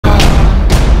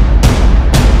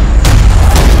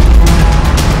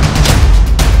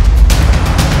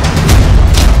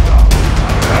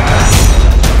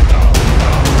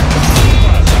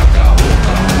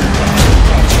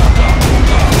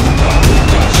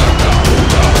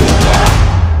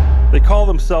call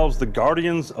themselves the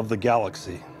Guardians of the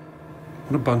Galaxy.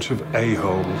 What a bunch of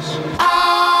a-holes. I'm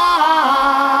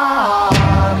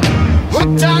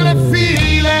hooked on a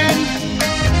feeling.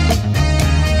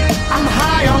 I'm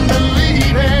high on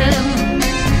believing.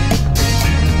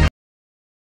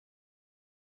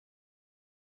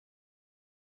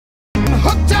 I'm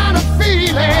hooked on a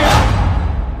feeling.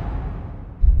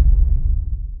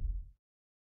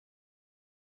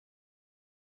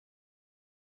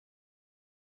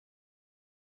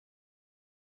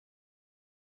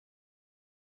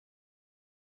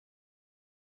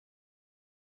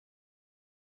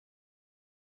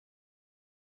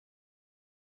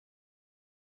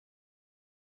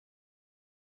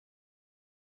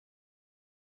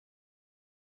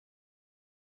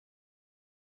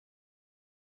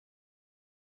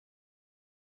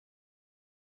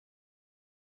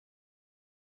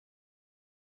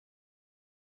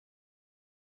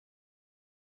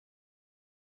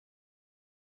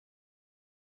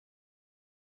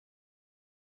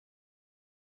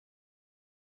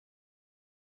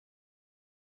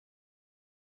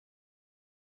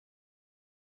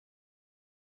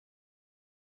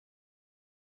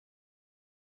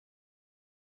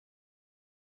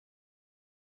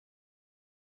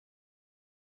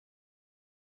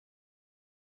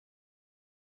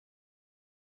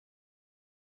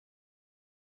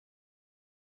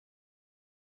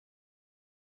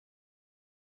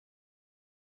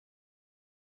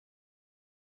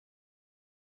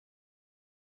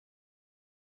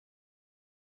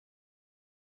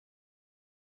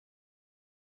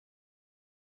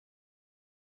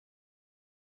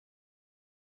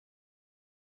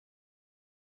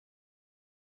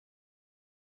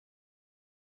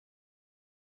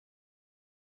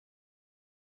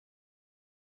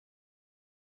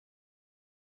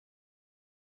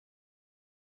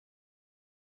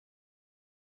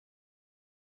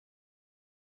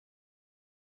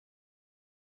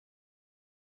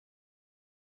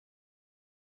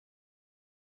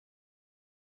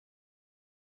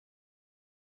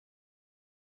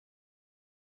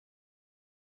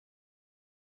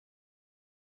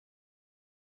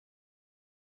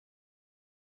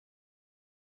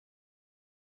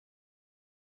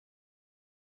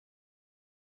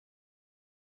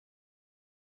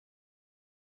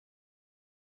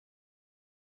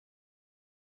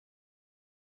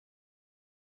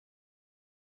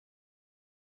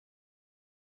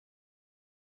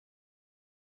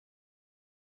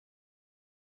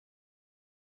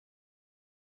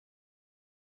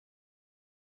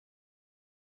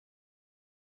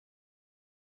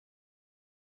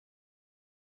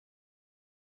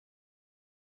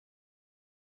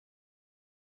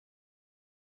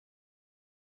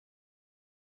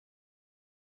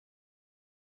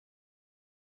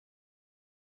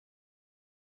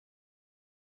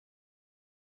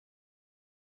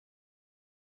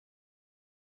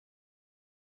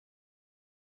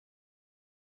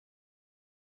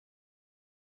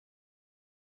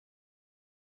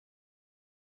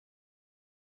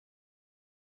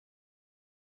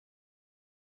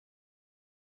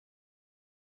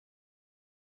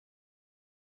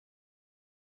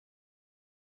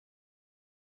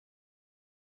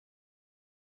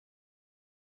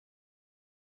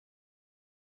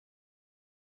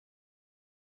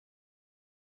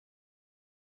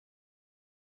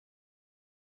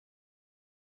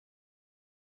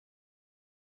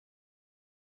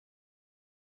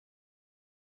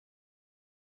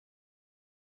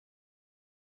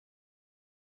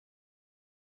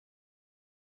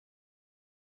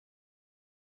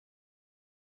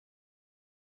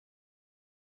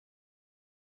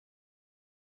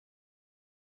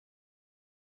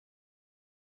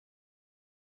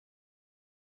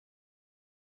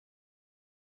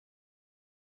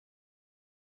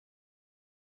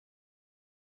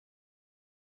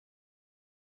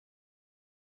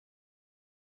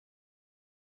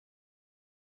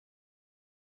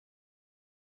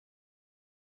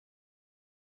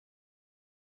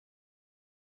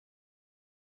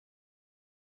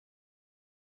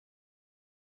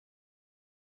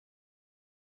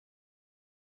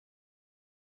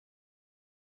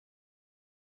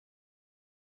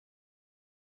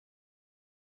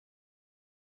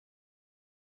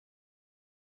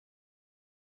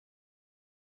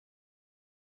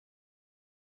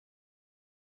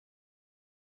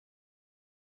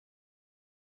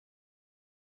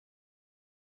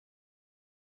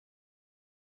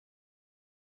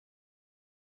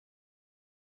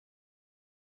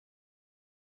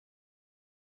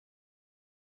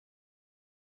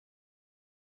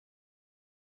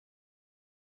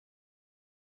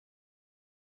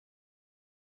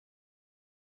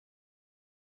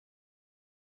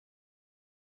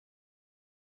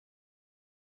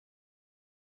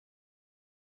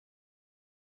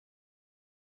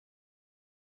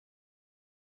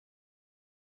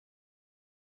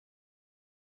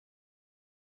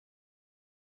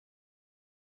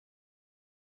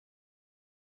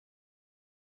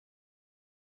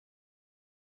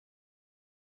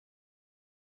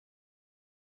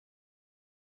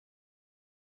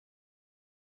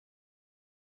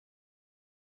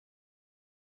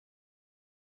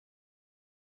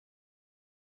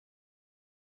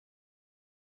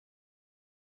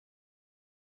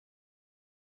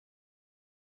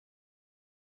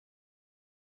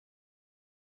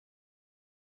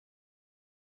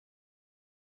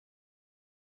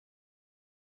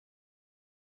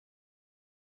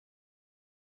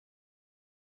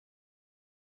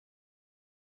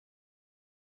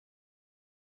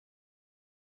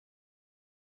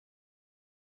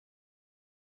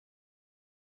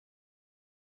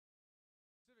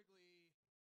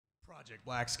 Project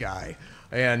Black Sky,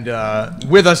 and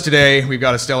with us today we've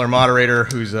got a stellar moderator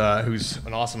who's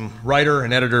an awesome writer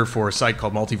and editor for a site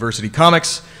called Multiversity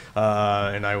Comics,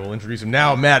 and I will introduce him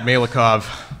now, Matt Malikov,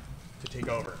 to take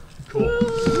over. Cool.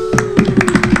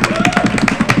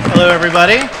 Hello,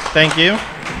 everybody. Thank you.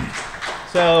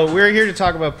 So we're here to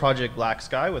talk about Project Black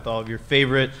Sky with all of your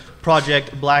favorite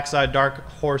Project Black Sky Dark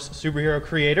Horse superhero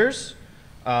creators.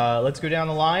 Let's go down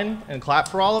the line and clap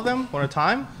for all of them one at a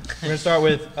time. We're going to start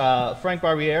with Frank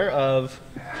Barbiere of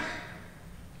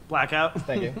Blackout.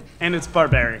 Thank you. And it's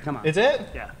Barbiere. Come on. It's it?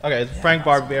 Yeah. Okay, it's Frank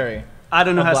Barbiere. I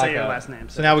don't know how to say Blackout. your last name.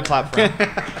 So now we clap for him.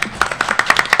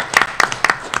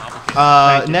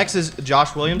 Next is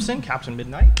Josh Williamson, Captain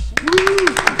Midnight.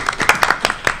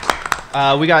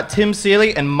 We got Tim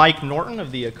Seeley and Mike Norton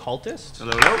of the Occultist.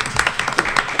 Hello, hello.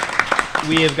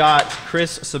 We have got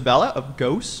Chris Sebela of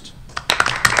Ghost.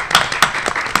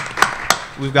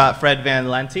 We've got Fred Van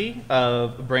Lente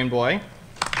of Brain Boy.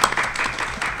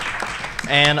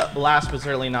 And last but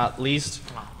certainly not least,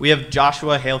 we have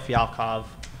Joshua Fialkov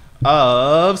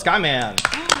of Skyman.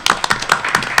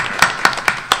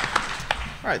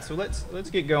 All right, so let's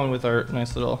get going with our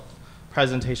nice little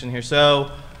presentation here.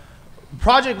 So,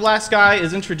 Project Black Sky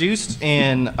is introduced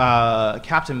in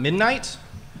Captain Midnight.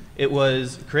 It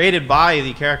was created by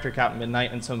the character Captain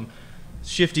Midnight and some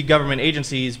shifty government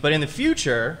agencies, but in the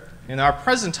future, in our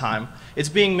present time, it's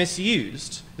being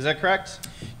misused. Is that correct?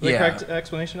 Is that correct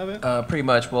explanation of it? Pretty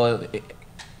much. Well,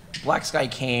 Black Sky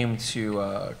came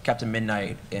to Captain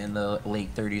Midnight in the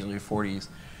late 30s, early 40s,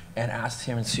 and asked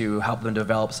him to help them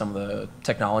develop some of the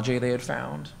technology they had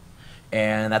found.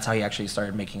 And that's how he actually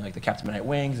started making like the Captain Midnight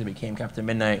wings and became Captain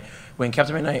Midnight. When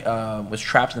Captain Midnight was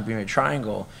trapped in the Bermuda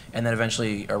Triangle and then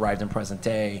eventually arrived in present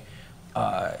day,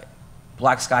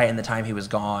 Black Sky, in the time he was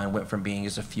gone, went from being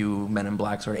just a few Men in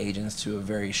Black sort of agents to a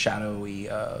very shadowy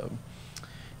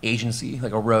agency,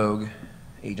 like a rogue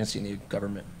agency in the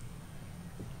government.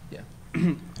 Yeah.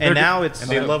 And now it's... And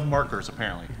they love markers,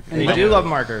 apparently. And they do love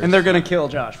markers. And they're going to kill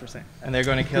Josh for saying. And they're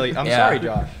going to kill you. I'm Yeah. sorry,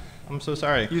 Josh. I'm so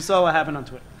sorry. You saw what happened on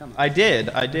Twitter. Come on. I did.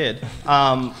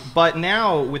 But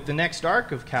now, with the next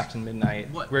arc of Captain Midnight,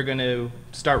 we're going to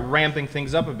start ramping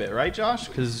things up a bit, right, Josh?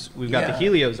 Because we've got the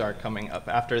Helios arc coming up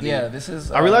after the... Yeah, this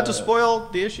is... Are we allowed to spoil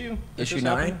the issue? Issue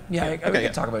 9? Yeah, I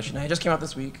can talk about issue 9. It just came out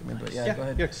this week. I mean, but yeah, go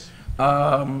ahead. Yes.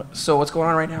 So what's going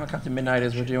on right now at Captain Midnight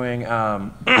is we're doing...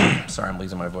 sorry, I'm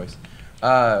losing my voice.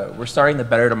 We're starting the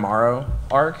Better Tomorrow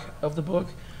arc of the book.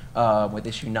 With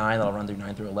issue 9, that'll run through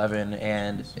 9 through 11,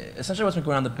 and essentially what's been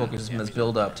going on in the book is this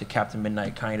build up to Captain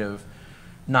Midnight kind of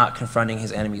not confronting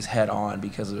his enemies head on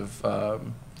because of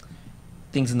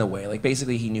things in the way. Like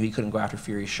basically he knew he couldn't go after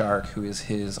Fury Shark, who is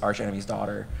his arch enemy's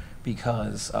daughter,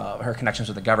 because of her connections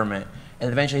with the government,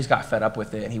 and eventually he's got fed up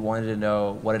with it and he wanted to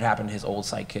know what had happened to his old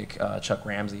sidekick, Chuck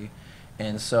Ramsey.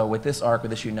 And so with this arc,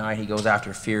 with issue 9, he goes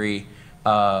after Fury,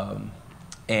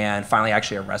 and finally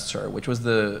actually arrests her, which was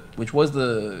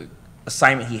the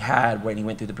assignment he had when he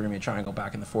went through the Bermuda Triangle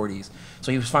back in the 40s.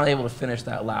 So he was finally able to finish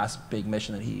that last big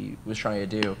mission that he was trying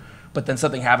to do. But then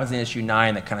something happens in issue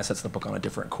 9 that kind of sets the book on a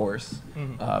different course.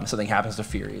 Something happens to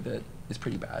Fury that is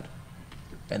pretty bad.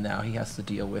 And now he has to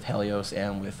deal with Helios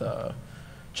and with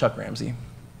Chuck Ramsey.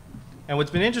 And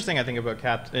what's been interesting, I think, about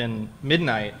Captain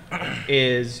Midnight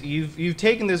is you've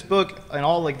taken this book and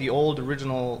all like the old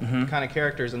original kind of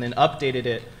characters and then updated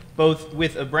it both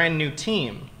with a brand new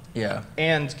team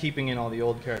and keeping in all the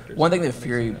old characters. One thing that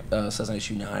Fury says in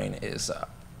issue 9 is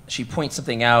she points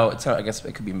something out. It's, I guess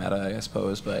it could be meta, I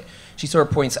suppose, but she sort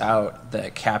of points out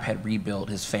that Cap had rebuilt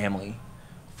his family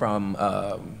from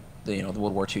the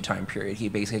World War II time period. He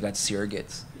basically got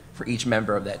surrogates for each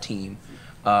member of that team.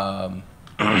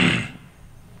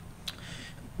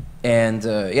 And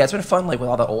yeah, it's been fun, like with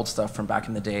all the old stuff from back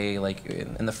in the day. Like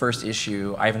in the first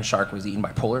issue, Ivan Shark was eaten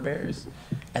by polar bears,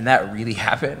 and that really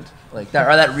happened. Like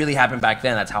that really happened back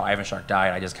then. That's how Ivan Shark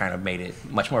died. I just kind of made it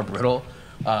much more brutal.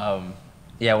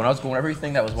 Yeah, when I was going over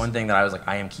everything, that was one thing that I was like,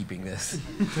 I am keeping this.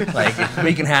 Like if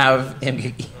we can have him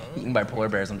get eaten by polar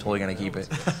bears, I'm totally gonna keep it.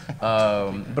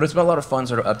 But it's been a lot of fun,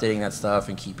 sort of updating that stuff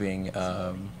and keeping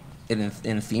it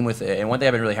in theme with it. And one thing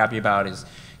I've been really happy about is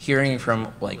hearing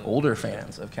from like older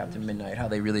fans of Captain Midnight how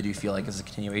they really do feel like it's a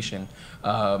continuation.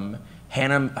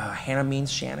 Hannah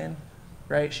means Shannon,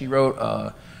 right? She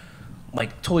wrote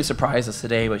like totally surprised us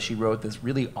today, but she wrote this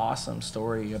really awesome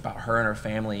story about her and her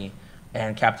family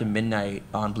and Captain Midnight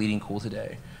on Bleeding Cool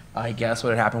today. I guess what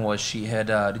had happened was she had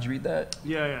did you read that?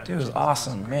 Yeah. Dude, it was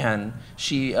awesome, man.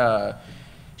 She was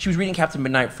reading Captain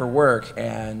Midnight for work,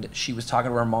 and she was talking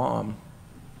to her mom,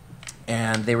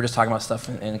 and they were just talking about stuff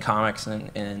in comics,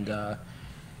 and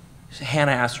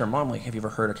Hannah asked her mom, like, have you ever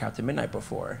heard of Captain Midnight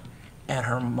before? and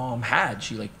her mom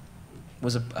she like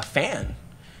was a fan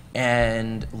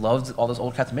and loved all this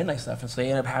old Captain Midnight stuff, and so they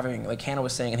ended up having, like Hannah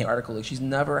was saying in the article, like she's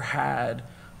never had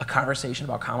a conversation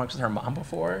about comics with her mom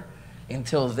before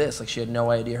until this. Like she had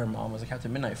no idea her mom was a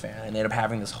Captain Midnight fan, and they ended up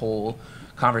having this whole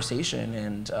conversation,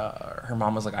 and her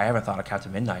mom was like, I haven't thought of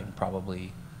Captain Midnight in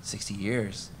probably 60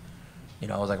 years. You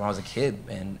know, it was like when I was a kid,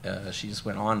 and she just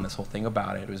went on this whole thing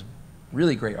about it. It was a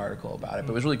really great article about it,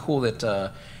 but it was really cool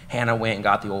that Hannah went and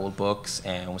got the old books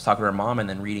and was talking to her mom and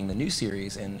then reading the new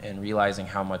series and realizing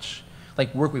how much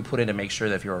like work we put in to make sure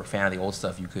that if you're a fan of the old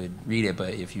stuff, you could read it,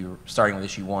 but if you're starting with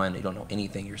issue 1, you don't know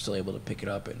anything, you're still able to pick it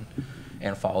up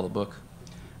and follow the book.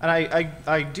 And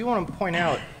I do want to point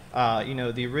out, you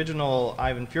know, the original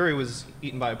Ivan Fury was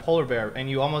eaten by a polar bear, and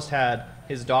you almost had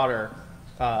his daughter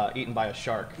eaten by a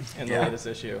shark in the latest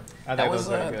issue. I thought it was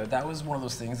very good. That was one of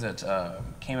those things that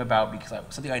came about because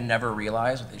something I never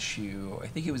realized with I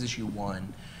think it was issue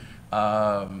 1.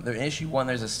 In issue 1,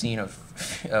 there's a scene of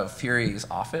Fury's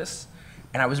office,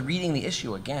 and I was reading the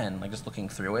issue again, like just looking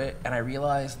through it, and I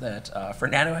realized that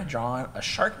Fernando had drawn a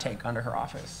shark tank under her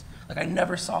office. Like I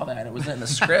never saw that. It wasn't in the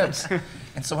script.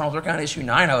 And so when I was working on issue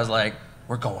 9, I was like,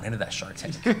 we're going into that shark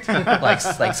tank. like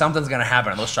something's gonna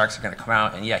happen, and those sharks are gonna come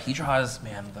out. And yeah, he draws,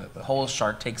 man, the whole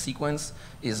shark tank sequence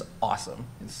is awesome.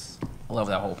 I love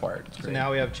that whole part. It's so great.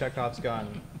 now we have Chekhov's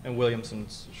gun and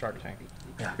Williamson's shark tank.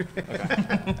 Yeah.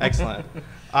 Okay. Excellent.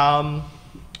 All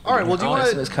right. Well, do you want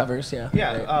to? Those covers, yeah.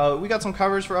 Yeah. We got some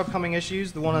covers for upcoming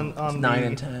issues. The one on 9 the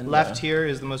and 10, left here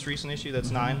is the most recent issue.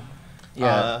 That's 9.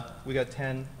 Yeah. We got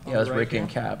 10. Yeah, it was Rick and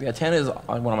Cap. Yeah, 10 is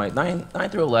on one of my 9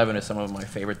 through 11 is some of my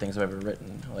favorite things I've ever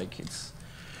written. Like it's,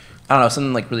 I don't know,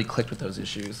 something like really clicked with those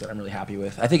issues that I'm really happy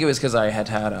with. I think it was because I had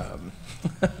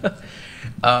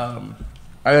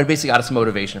I basically got some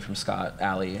motivation from Scott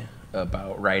Alley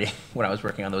about writing when I was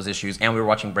working on those issues, and we were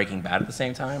watching Breaking Bad at the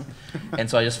same time, and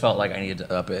so I just felt like I needed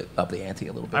to up the ante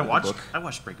a little bit. I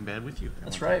watched Breaking Bad with you.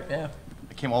 That's right. Yeah.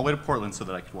 I came all the way to Portland so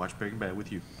that I could watch Breaking Bad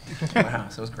with you. To my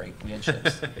house. It was great. We had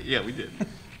chips. Yeah, we did.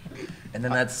 And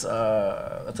then that's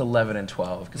 11 and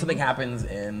 12 because something happens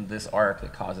in this arc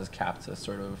that causes Cap to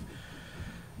sort of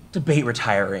debate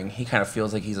retiring. He kind of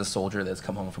feels like he's a soldier that's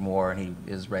come home from war and he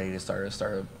is ready to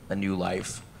start a new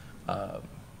life.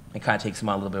 It kind of takes him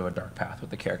on a little bit of a dark path with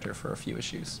the character for a few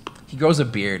issues. He grows a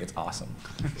beard. It's awesome.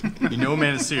 You know a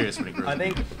man is serious when he grows I a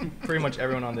think beard. pretty much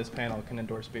everyone on this panel can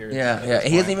endorse beards. Yeah.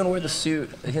 He doesn't even wear the suit.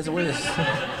 He doesn't wear this.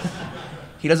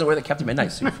 He doesn't wear the Captain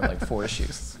Midnight suit for like 4 issues.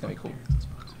 It's gonna be cool.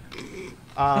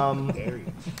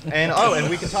 And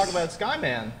we can talk about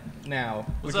Skyman now,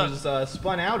 which was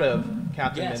spun out of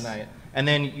Captain Midnight, and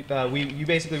then you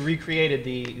basically recreated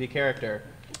the character.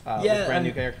 With a brand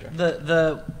new character.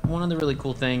 The one of the really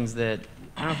cool things that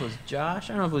I don't know if it was Josh,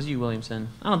 I don't know if it was you, Williamson.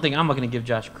 I'm not going to give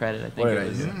Josh credit. I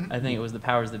think it was the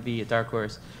powers that be at Dark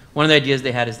Horse. One of the ideas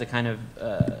they had is to kind of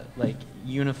like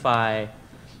unify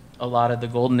a lot of the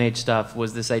Golden Age stuff.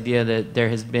 Was this idea that there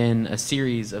has been a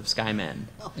series of Skymen.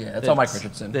 Yeah, that's all Mike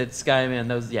Richardson. That Skyman,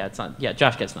 it's not. Yeah,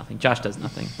 Josh gets nothing. Josh does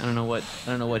nothing. I don't know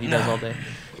what he does all day.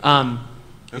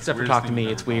 Except for talk to me.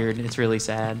 It's weird. It's really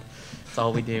sad. That's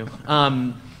all we do.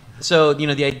 So,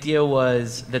 the idea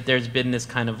was that there's been this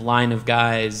kind of line of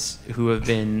guys who have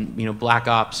been, Black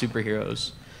Ops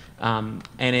superheroes. And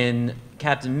in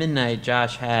Captain Midnight,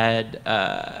 Josh had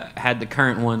the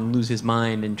current one lose his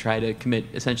mind and try to commit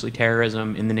essentially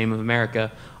terrorism in the name of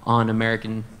America on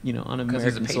American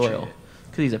soil.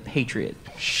 Because he's a patriot.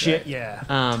 Shit, yeah.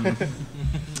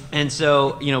 And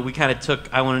so, we kind of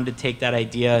I wanted to take that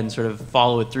idea and sort of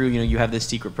follow it through. You have this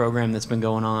secret program that's been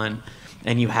going on.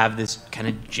 And you have this kind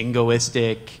of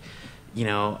jingoistic,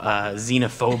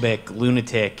 xenophobic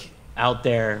lunatic out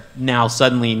there now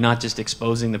suddenly not just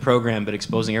exposing the program, but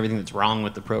exposing everything that's wrong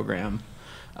with the program.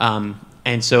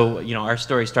 And so, our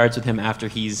story starts with him after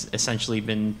he's essentially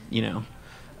been,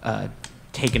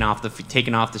 taken off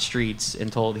the streets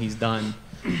and told he's done.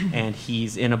 And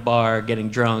he's in a bar getting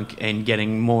drunk and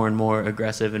getting more and more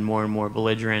aggressive and more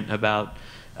belligerent about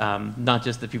not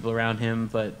just the people around him,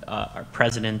 but our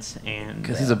president. And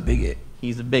because he's a bigot.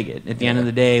 He's a bigot. At the end of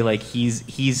the day, like he's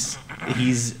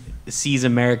sees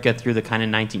America through the kind of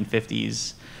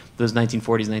 1950s, those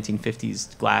 1940s,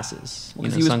 1950s glasses.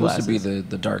 Because he was supposed to be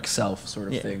the dark self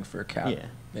sort of thing for Cap.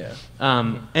 Yeah.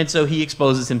 And so he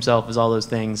exposes himself as all those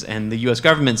things, and the U.S.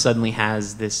 government suddenly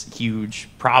has this huge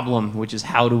problem, which is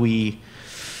how do we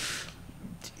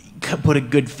put a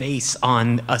good face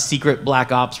on a secret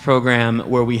Black Ops program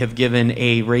where we have given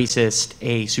a racist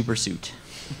a super suit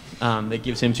that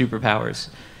gives him superpowers.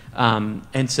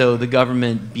 And so the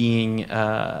government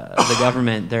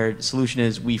their solution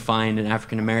is we find an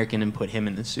African American and put him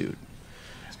in the suit.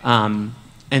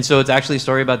 And so it's actually a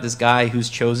story about this guy who's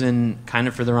chosen kind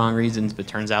of for the wrong reasons, but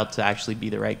turns out to actually be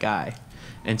the right guy.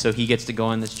 And so he gets to go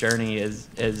on this journey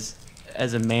as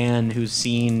a man who's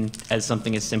seen as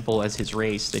something as simple as his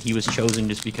race, that he was chosen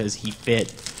just because he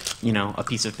fit, a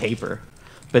piece of paper.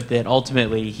 But that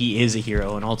ultimately he is a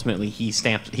hero, and ultimately he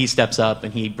steps up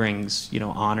and he brings,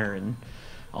 honor and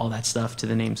all that stuff to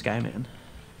the name Skyman.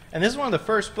 And this is one of the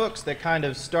first books that kind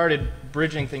of started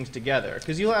bridging things together,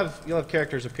 because you'll have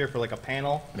characters appear for like a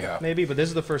panel, maybe, but this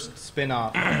is the first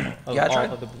spin-off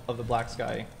of the Black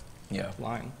Sky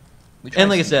line. And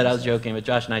like I said, I was joking, but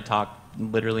Josh and I talk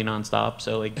literally nonstop.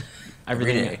 So like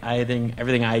everything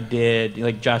I did,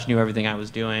 like Josh knew everything I was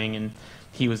doing, and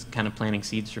he was kind of planting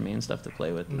seeds for me and stuff to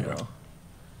play with. Yeah.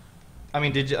 I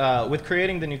mean, with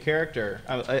creating the new character,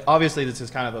 obviously this is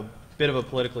kind of a bit of a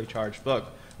politically charged book.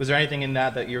 Was there anything in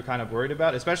that you're kind of worried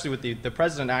about, especially with the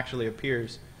president actually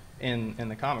appears in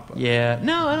the comic book? Yeah,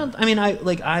 no, I don't. I mean,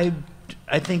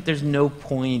 I think there's no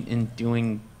point in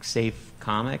doing safe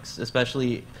comics,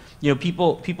 especially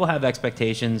people have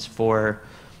expectations for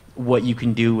what you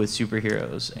can do with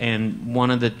superheroes, and one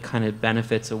of the kind of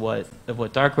benefits of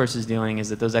what Dark Horse is doing is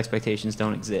that those expectations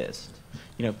don't exist.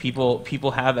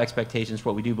 People have expectations for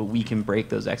what we do, but we can break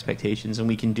those expectations, and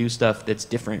we can do stuff that's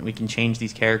different. We can change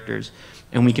these characters,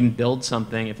 and we can build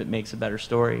something if it makes a better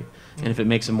story, and if it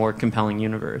makes a more compelling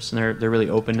universe. And they're really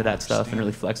open to that stuff and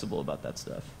really flexible about that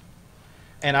stuff.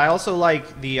 And I also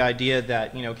like the idea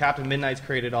that Captain Midnight's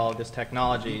created all of this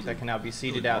technology that can now be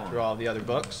seeded out through all of the other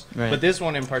books. Right. But this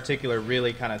one in particular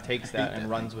really kind of takes that and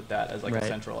runs with that as like a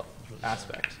central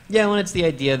aspect. Yeah, when it's the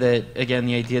idea that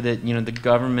the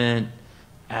government,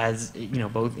 as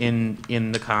both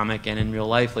in the comic and in real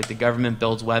life, like the government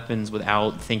builds weapons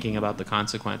without thinking about the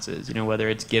consequences. Whether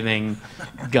it's giving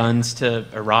guns to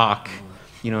Iraq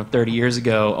 30 years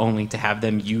ago, only to have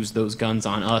them use those guns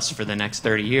on us for the next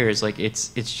 30 years. Like it's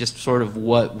just sort of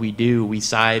what we do. We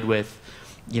side with,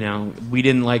 we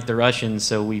didn't like the Russians,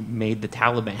 so we made the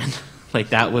Taliban.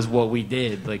 Like that was what we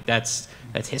did. Like that's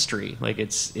history. Like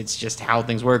it's just how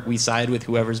things work. We side with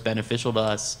whoever's beneficial to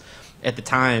us at the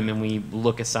time, and we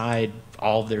look aside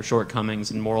all of their shortcomings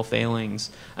and moral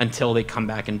failings until they come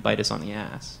back and bite us on the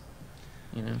ass.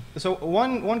 So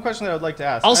one question that I'd like to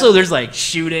ask. Also, there's like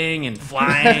shooting and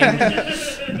flying.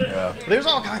 There's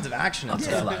all kinds of action and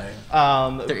stuff.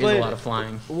 There is a lot of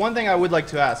flying. One thing I would like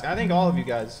to ask, and I think all of you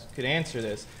guys could answer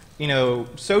this.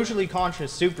 Socially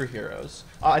conscious superheroes.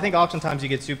 I think oftentimes you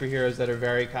get superheroes that are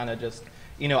very kind of just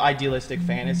idealistic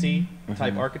fantasy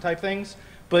type archetype things.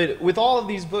 But with all of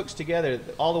these books together,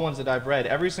 all the ones that I've read,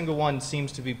 every single one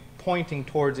seems to be pointing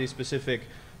towards a specific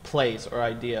place or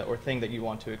idea or thing that you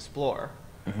want to explore.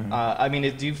 I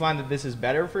mean, do you find that this is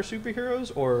better for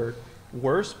superheroes or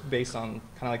worse based on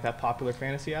kind of like that popular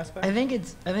fantasy aspect? I think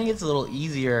it's a little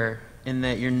easier in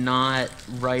that you're not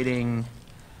writing.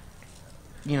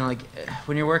 Like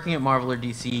when you're working at Marvel or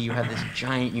DC, you have this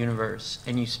giant universe,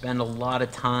 and you spend a lot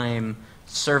of time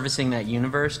servicing that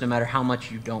universe, no matter how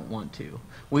much you don't want to.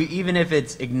 Even if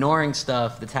it's ignoring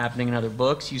stuff that's happening in other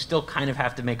books, you still kind of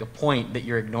have to make a point that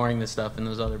you're ignoring the stuff in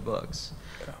those other books.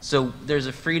 Yeah. So there's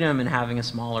a freedom in having a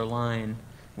smaller line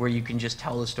where you can just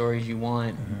tell the stories you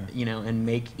want, and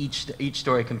make each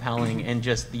story compelling, and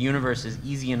just the universe is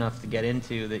easy enough to get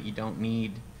into that you don't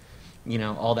need,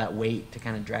 all that weight to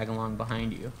kind of drag along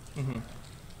behind you.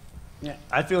 Yeah,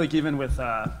 I feel like even with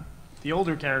the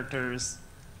older characters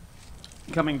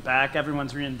coming back,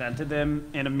 everyone's reinvented them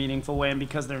in a meaningful way, and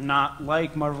because they're not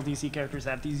like Marvel DC characters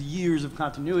that have these years of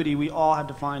continuity, we all had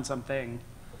to find something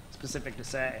specific to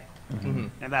say,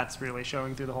 and that's really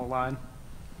showing through the whole line.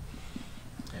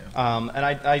 And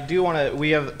I do want to,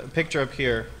 we have a picture up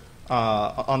here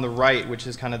on the right, which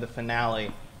is kind of the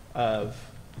finale of,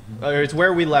 or it's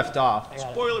where we left off.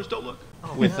 Spoilers, don't look.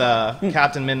 With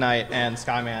Captain Midnight and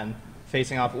Skyman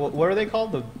facing off. What are they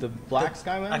called? The Black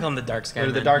Skyman? I call them the Dark Skyman.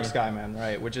 Or the Dark Skyman,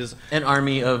 right? Which is an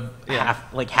army of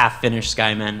half finished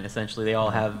Skymen. Essentially, they all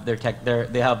have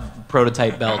they have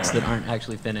prototype belts that aren't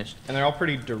actually finished, and they're all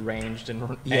pretty deranged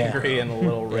and angry and a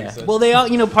little racist. Well, they all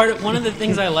one of the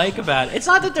things I like about it's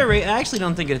not that they're I actually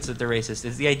don't think it's that they're racist.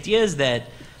 It's the idea is that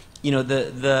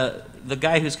the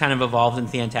guy who's kind of evolved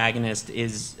into the antagonist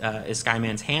is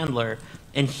Skyman's handler.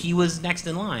 And he was next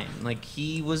in line. Like,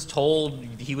 he was told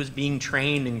he was being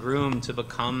trained and groomed to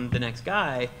become the next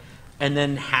guy, and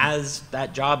then has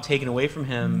that job taken away from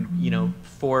him,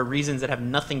 for reasons that have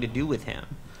nothing to do with him.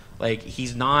 Like,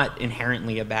 he's not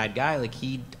inherently a bad guy. Like,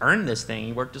 he earned this thing.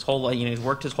 He worked his whole life, he's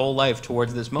worked his whole life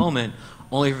towards this moment,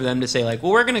 only for them to say, like,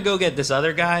 well, we're going to go get this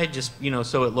other guy just,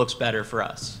 so it looks better for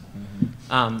us.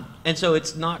 And so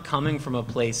it's not coming from a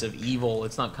place of evil.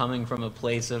 It's not coming from a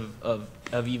place of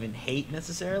even hate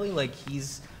necessarily. Like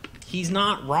he's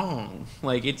not wrong.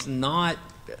 Like it's not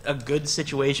a good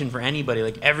situation for anybody.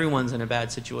 Like everyone's in a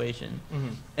bad situation.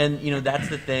 And you know that's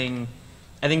the thing.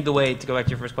 I think the way to go back to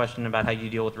your first question about how you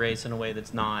deal with race in a way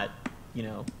that's not, you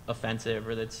know, offensive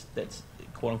or that's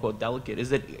quote unquote delicate is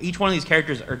that each one of these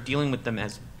characters are dealing with them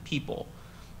as people.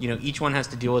 You know, each one has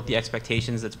to deal with the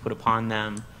expectations that's put upon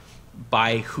them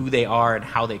by who they are and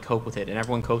how they cope with it, and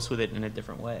everyone copes with it in a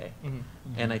different way.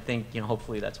 And I think, you know,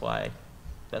 hopefully that's why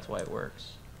it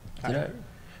works.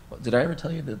 Did I ever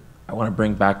tell you that I want to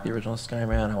bring back the original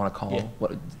Skyman? I want to call him.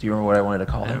 What? Do you remember what I wanted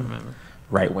to call him? I remember.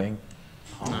 Right wing.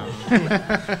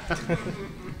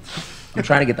 I'm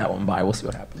trying to get that one by. We'll see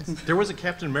what happens. There was a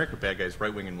Captain America bad guys,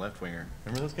 right wing and left winger.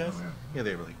 Remember those guys? Yeah,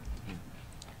 they were like.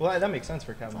 Well, that makes sense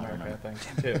for Captain America, I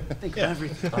think, too. I think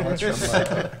everything. Oh, that's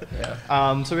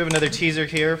from So we have another teaser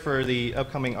here for the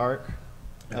upcoming arc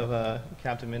of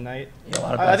Captain Midnight. Yeah, a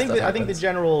lot of I bad think stuff I think the happens.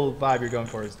 general vibe you're going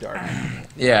for is dark.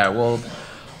 Yeah, well,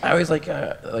 I always like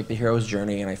the hero's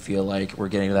journey, and I feel like we're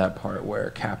getting to that part where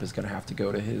Cap is going to have to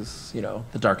go to his, you know,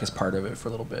 the darkest part of it for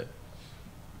a little bit.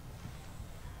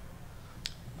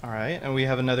 All right, and we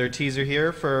have another teaser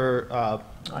here for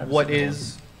what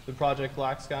is the Project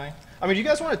Black Sky. I mean, do you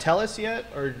guys want to tell us yet,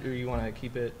 or do you want to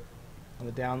keep it on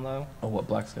the down low? Oh, what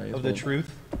Black Sky is? Of the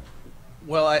truth?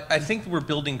 Well, I think we're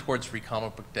building towards Free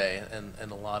Comic Book Day,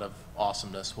 and a lot of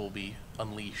awesomeness will be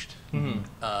unleashed.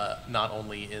 Not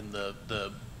only in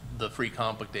the Free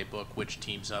Comic Book Day book, which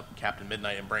teams up Captain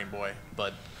Midnight and Brain Boy,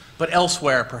 but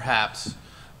elsewhere, perhaps,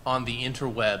 on the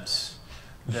interwebs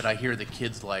that I hear the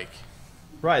kids like.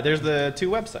 Right, there's the 2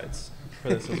 websites for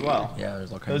this as well. Yeah,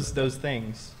 there's all kinds of those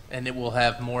things. And it will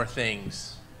have more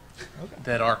things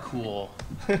that are cool,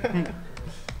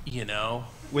 you know?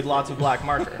 With lots of black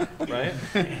marker, right?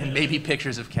 And maybe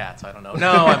pictures of cats, I don't know.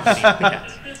 No, I'm kidding,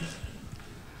 cats.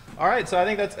 All right, so I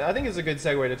think it's a good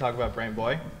segue to talk about Brain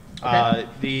Boy. Okay.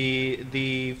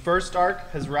 The first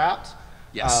arc has wrapped.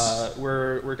 Yes.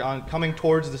 We're coming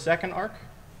towards the second arc.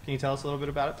 Can you tell us a little bit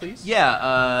about it, please?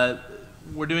 Yeah,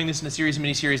 we're doing this in a series,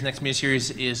 miniseries. Next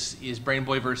miniseries is Brain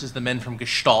Boy versus the Men from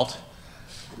Gestalt,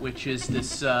 which is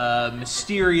this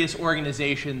mysterious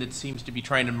organization that seems to be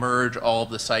trying to merge all of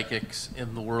the psychics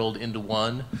in the world into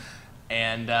one.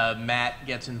 And Matt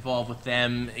gets involved with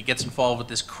them. It gets involved with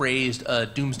this crazed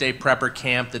doomsday prepper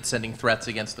camp that's sending threats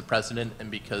against the president. And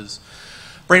because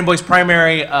Brain Boy's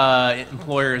primary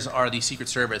employers are the Secret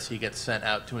Service, he gets sent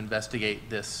out to investigate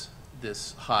this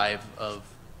hive of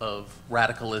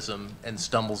radicalism and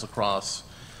stumbles across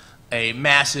a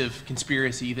massive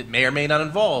conspiracy that may or may not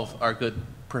involve our good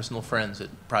personal friends at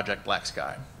Project Black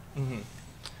Sky.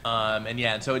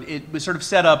 And so it was sort of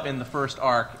set up in the first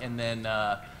arc, and then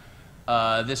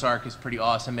this arc is pretty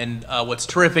awesome. And what's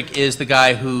terrific is the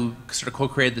guy who sort of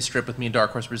co-created the strip with me and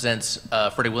Dark Horse Presents,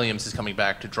 Freddie Williams, is coming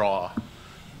back to draw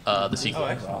the sequel,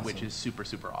 which is super,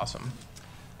 super awesome.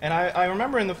 And I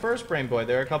remember in the first Brain Boy,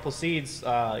 there are a couple seeds,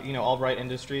 All Right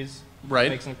Industries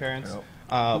makes an appearance. Yep.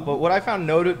 But what I found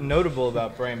notable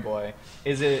about Brain Boy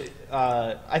is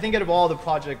I think out of all the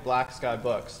Project Black Sky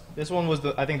books, this one was,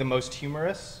 I think, the most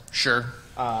humorous. Sure.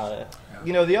 The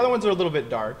other ones are a little bit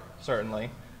dark, certainly.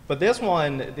 But this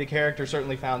one, the character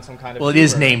certainly found some kind of Well, it humor.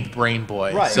 is named Brain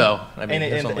Boy, right. so, I mean,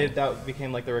 that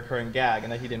became like the recurring gag,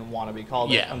 and that he didn't want to be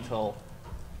called it until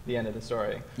the end of the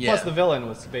story. Yeah. Plus, the villain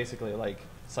was basically like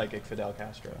psychic Fidel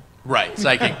Castro. Right,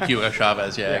 psychic Hugo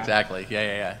Chavez, exactly.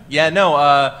 Yeah, no,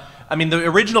 I mean, the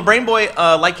original Brain Boy,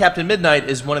 like Captain Midnight,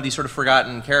 is one of these sort of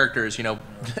forgotten characters. You know,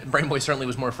 Brain Boy certainly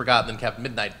was more forgotten than Captain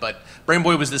Midnight, but Brain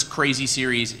Boy was this crazy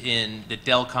series that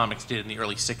Dell Comics did in the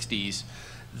early 60s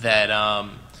that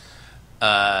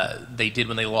they did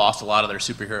when they lost a lot of their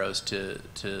superheroes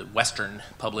to Western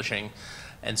publishing.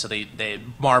 And so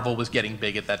Marvel was getting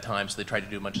big at that time, so they tried to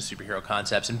do a bunch of superhero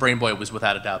concepts. And Brain Boy was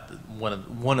without a doubt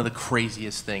one of the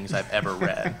craziest things I've ever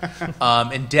read.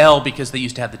 And Dell, because they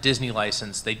used to have the Disney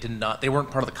license, they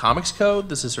weren't part of the Comics Code.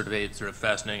 This is sort of a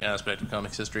fascinating aspect of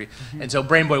comics history. And so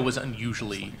Brain Boy was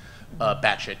unusually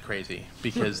batshit crazy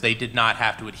because they did not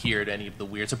have to adhere to any of the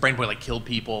weird. So Brain Boy killed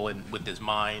people with his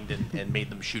mind and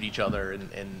made them shoot each other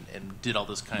and did all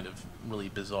this kind of really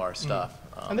bizarre stuff.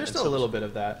 And there's still a little bit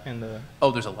of that in the.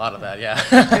 Oh, there's a lot of that, yeah.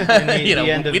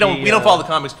 We don't follow the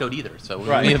Comics Code either, so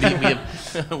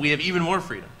we have even more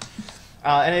freedom.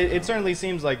 And it certainly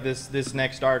seems like this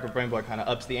next arc of Brain Boy kind of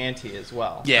ups the ante as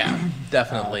well. Yeah,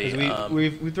 definitely.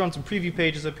 We've thrown some preview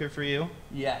pages up here for you.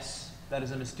 Yes, that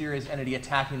is a mysterious entity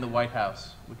attacking the White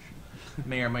House, which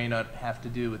may or may not have to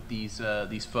do with these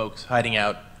folks hiding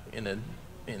out in a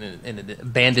in an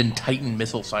abandoned Titan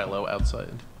missile silo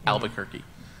outside Albuquerque.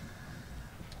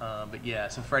 But yeah,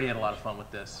 so Freddie had a lot of fun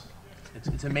with this.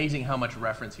 It's amazing how much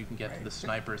reference you can get to the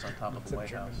snipers on top of the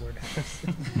White House.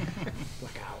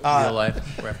 Real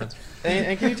life reference.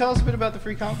 And can you tell us a bit about the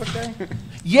Free Comic Book Day?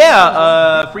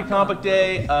 Yeah, Free Comic Book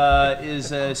Day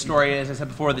is a story, as I said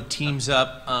before, that teams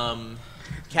up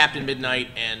Captain Midnight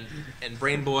and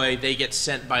Brain Boy. They get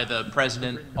sent by the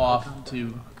president off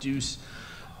to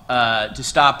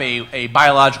stop a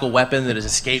biological weapon that has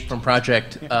escaped from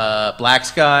Project Black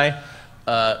Sky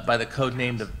by the code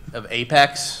name of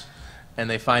Apex. And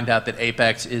they find out that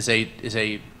Apex is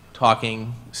a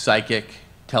talking, psychic,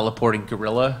 teleporting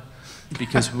gorilla,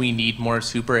 because we need more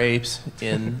super apes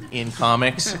in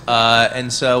comics.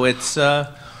 And so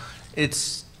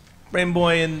it's Brain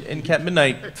Boy and Cat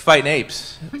Midnight fighting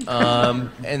apes.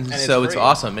 And so it's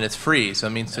awesome, and it's free. So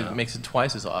it makes it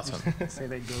twice as awesome. Say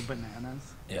they go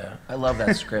bananas. Yeah, I love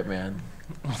that script, man.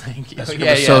 Well, thank you. That script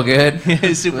was so good. It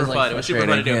was super fun. It was super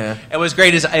fun to do. Yeah. It was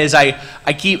great as I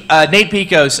keep Nate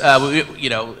Picos.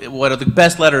 One of the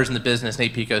best letters in the business.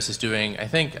 Nate Picos is doing. I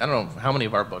don't know how many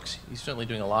of our books. He's certainly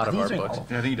doing a lot of our books.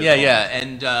 I think he does Yeah.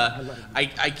 And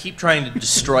I keep trying to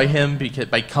destroy him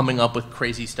by coming up with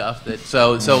crazy stuff.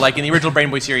 So like in the original Brain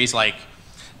Boy series, like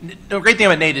the great thing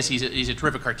about Nate is he's a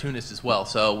terrific cartoonist as well.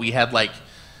 So we had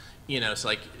it's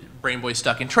like Brain Boy's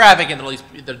stuck in traffic, and all these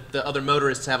the other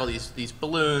motorists have all these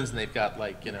balloons, and they've got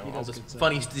all this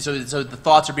funny. So the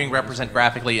thoughts are being represented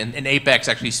graphically, and Apex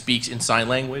actually speaks in sign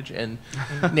language, and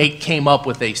Nate came up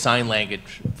with a sign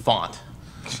language font.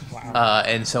 Wow.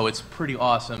 And so it's pretty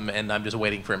awesome, and I'm just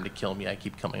waiting for him to kill me. I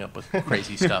keep coming up with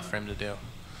crazy stuff for him to do.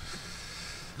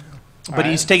 But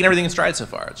he's taken everything in stride so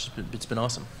far. It's been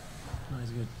awesome.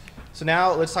 Good. So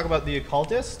now let's talk about the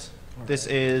Occultist. This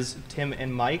is Tim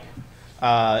and Mike.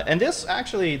 And this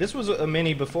was a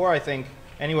mini before I think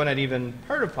anyone had even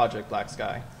heard of Project Black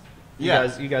Sky. You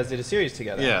guys did a series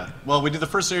together. Yeah. Well, we did the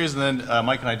first series, and then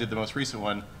Mike and I did the most recent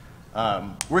one.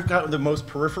 We're kind of the most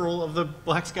peripheral of the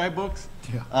Black Sky books.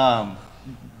 Yeah.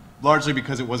 Largely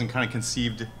because it wasn't kind of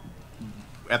conceived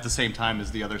at the same time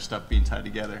as the other stuff being tied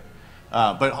together.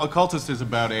 But Occultist is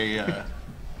about a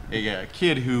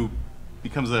kid who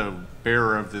becomes a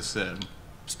bearer of this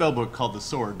spell book called the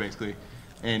Sword, basically.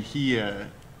 And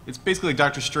it's basically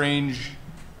Doctor Strange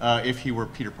if he were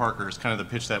Peter Parker, is kind of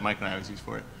the pitch that Mike and I always use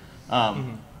for it.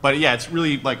 But yeah, it's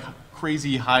really like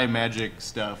crazy high magic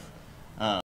stuff.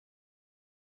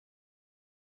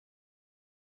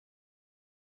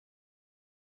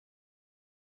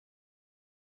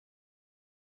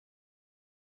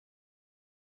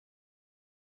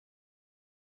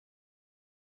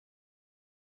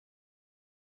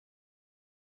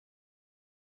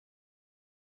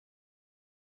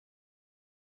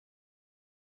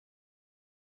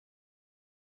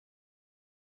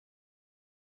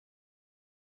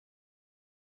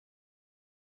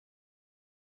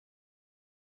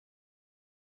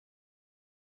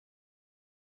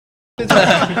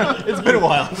 It's been a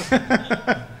while.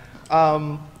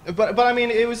 But I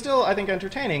mean, it was still, I think,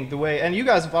 entertaining the way, and you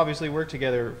guys have obviously worked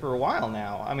together for a while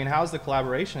now. I mean, how's the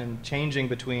collaboration changing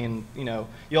between, you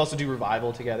also do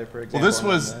Revival together, for example. Well, this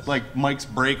was like Mike's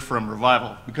break from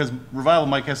Revival, because Revival,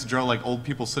 Mike has to draw like old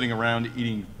people sitting around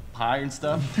eating pie and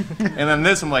stuff. And then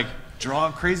this, I'm like, draw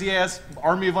a crazy ass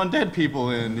army of undead people,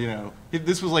 and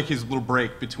this was like his little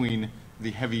break between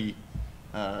the heavy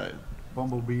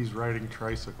Bumblebees riding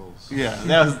tricycles.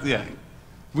 Yeah,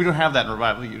 we don't have that in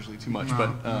Revival usually too much,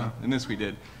 but in this we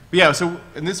did. But yeah, so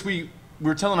in this we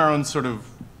were telling our own sort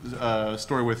of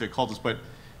story with Occultist, but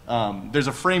there's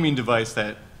a framing device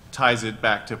that ties it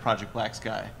back to Project Black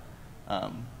Sky,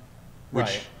 which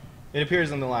right. It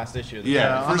appears in the last issue.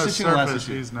 Yeah, on first the issue and last surface,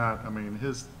 issue. he's not. I mean,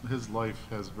 his life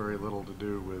has very little to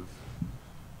do with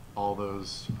all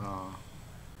those.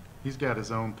 He's got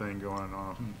his own thing going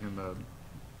on in the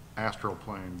astral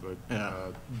plane, but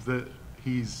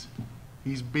he's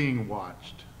being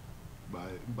watched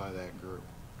by that group.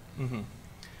 Mm-hmm.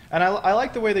 And I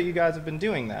like the way that you guys have been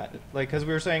doing that. Like, because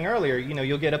we were saying earlier,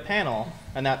 you'll get a panel,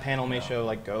 and that panel may show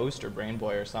like Ghost or Brain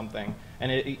Boy or something,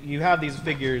 and you have these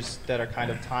figures that are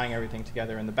kind of tying everything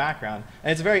together in the background,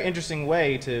 and it's a very interesting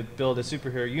way to build a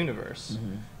superhero universe.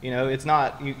 Mm-hmm. It's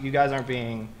not you guys aren't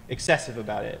being excessive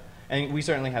about it. And we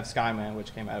certainly have Skyman,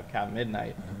 which came out of Captain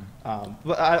Midnight.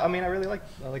 But I mean, I really like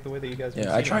the way that you guys.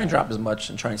 Yeah, I try and drop as much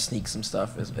and try and sneak some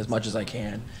stuff as much as I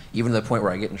can, even to the point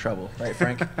where I get in trouble. Right,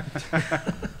 Frank?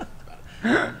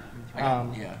 Yeah,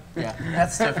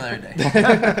 that's stuff for another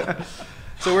day.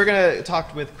 So we're gonna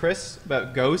talk with Chris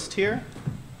about Ghost here.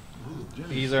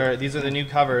 These are the new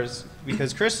covers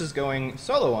because Chris is going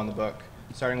solo on the book.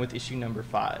 starting with issue number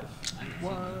 5.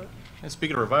 What? And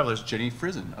speaking of revival, there's Jenny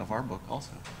Frizen of our book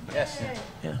also. Yes.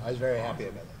 Yeah. I was very happy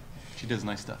about that. She does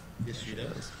nice stuff. Yes, she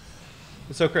does.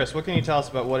 So, Chris, what can you tell us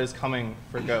about what is coming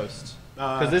for Ghost?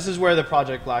 Because this is where the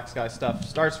Project Black Sky stuff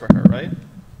starts for her, right?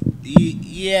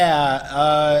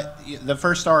 Yeah. The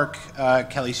first arc,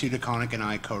 Kelly Sue DeConnick and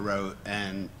I co-wrote,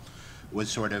 and was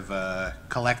sort of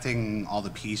collecting all the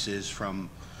pieces from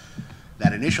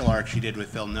that initial arc she did with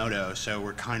Phil Noto. So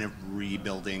we're kind of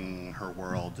rebuilding her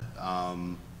world.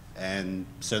 And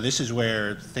so this is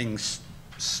where things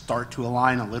start to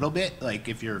align a little bit. Like,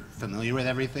 if you're familiar with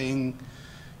everything,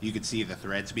 you could see the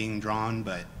threads being drawn,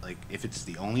 but like if it's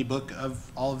the only book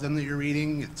of all of them that you're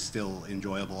reading, it's still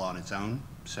enjoyable on its own.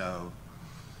 So,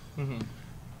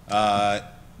 but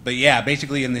yeah,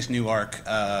 basically in this new arc,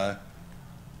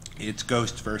 it's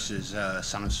Ghost versus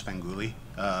Son of Svengoolie,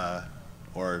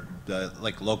 or the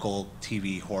like local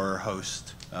TV horror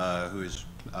host who is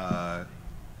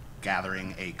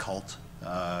gathering a cult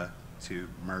to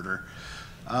murder.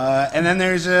 And then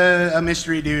there's a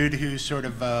mystery dude who's sort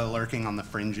of lurking on the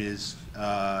fringes.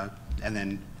 And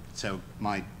then, so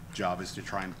my job is to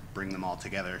try and bring them all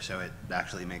together so it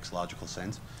actually makes logical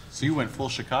sense. So you went full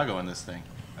Chicago in this thing.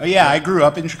 Oh yeah, I grew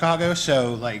up in Chicago,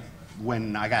 so like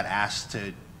when I got asked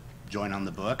to join on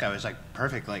the book, I was like,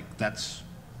 perfect, like that's,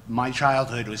 my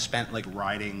childhood was spent like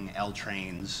riding L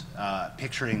trains,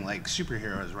 picturing like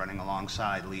superheroes running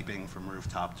alongside, leaping from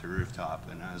rooftop to rooftop,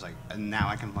 and I was like, and now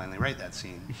I can finally write that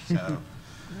scene. So,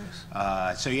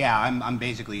 so yeah, I'm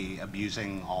basically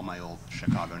abusing all my old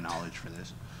Chicago knowledge for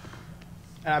this.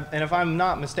 And if I'm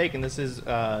not mistaken, this is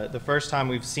the first time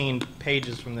we've seen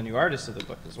pages from the new artist of the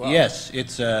book as well. Yes,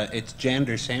 it's Jan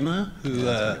Dersema, who,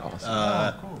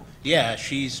 cool. Yeah,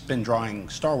 she's been drawing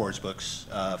Star Wars books,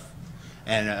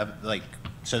 and like,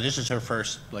 so this is her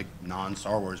first like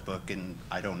non-Star Wars book in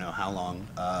I don't know how long,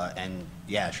 and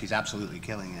yeah, she's absolutely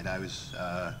killing it.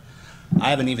 I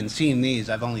haven't even seen these.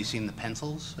 I've only seen the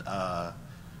pencils, but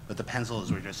the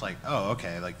pencils were just like, oh,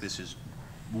 okay, like this is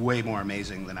way more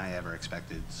amazing than I ever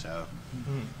expected. So,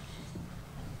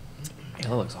 Yeah,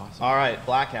 that looks awesome. All right,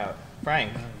 Blackout.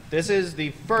 Frank, this is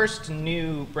the first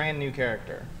brand new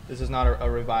character. This is not a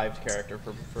revived character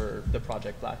for the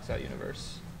Project Black Sky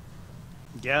universe.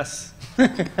 Yes.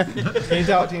 Can you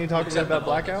talk a bit about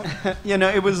Blackout? You know,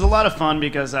 it was a lot of fun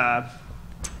because I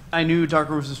knew Dark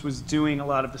Horse was doing a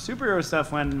lot of the superhero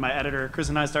stuff when my editor, Chris,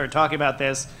 and I started talking about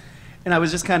this. And I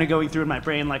was just kind of going through in my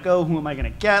brain, like, oh, who am I going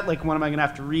to get? Like, what am I going to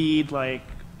have to read? Like,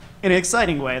 in an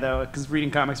exciting way, though, because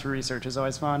reading comics for research is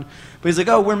always fun. But he's like,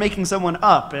 oh, we're making someone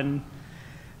up. And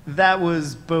that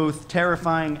was both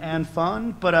terrifying and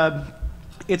fun. But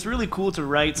it's really cool to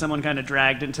write someone kind of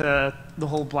dragged into the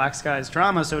whole Black Skies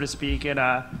drama, so to speak. And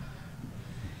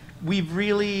we've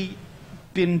really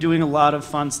been doing a lot of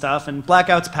fun stuff. And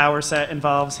Blackout's power set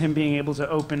involves him being able to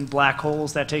open black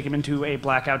holes that take him into a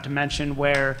blackout dimension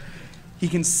where he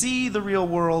can see the real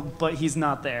world, but he's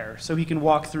not there. So he can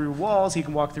walk through walls, he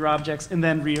can walk through objects, and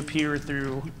then reappear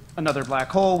through another black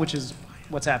hole, which is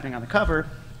what's happening on the cover.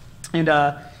 And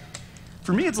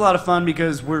for me, it's a lot of fun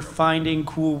because we're finding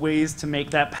cool ways to make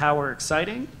that power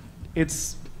exciting.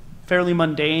 It's fairly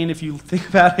mundane if you think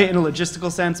about it in a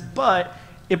logistical sense, but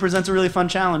it presents a really fun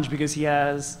challenge because he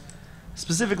has,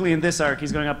 specifically in this arc,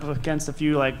 he's going up against a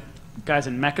few like guys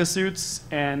in mecha suits,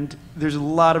 and there's a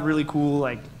lot of really cool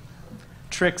like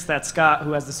tricks that Scott,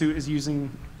 who has the suit, is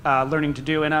using, learning to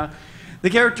do. And the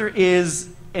character is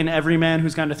an everyman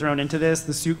who's kind of thrown into this.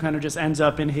 The suit kind of just ends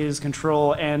up in his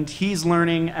control, and he's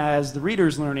learning as the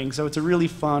reader's learning. So it's a really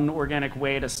fun, organic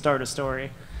way to start a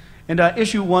story. And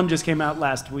issue 1 just came out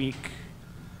last week.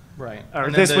 Right.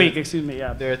 Or this week, excuse me,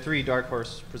 yeah. There are 3 Dark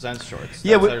Horse Presents shorts.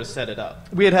 Yeah, that set it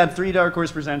up. We had 3 Dark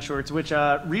Horse Presents shorts, which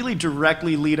really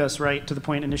directly lead us right to the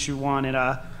point in issue 1. And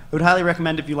I would highly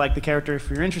recommend, if you like the character, if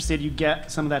you're interested, you get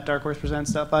some of that Dark Horse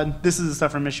Presents stuff. This is the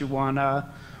stuff from issue 1.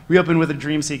 We opened with a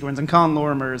dream sequence, and Colin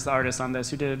Lorimer is the artist on this,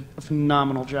 who did a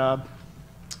phenomenal job.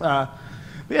 But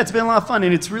yeah, it's been a lot of fun,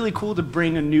 and it's really cool to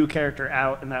bring a new character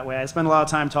out in that way. I spent a lot of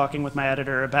time talking with my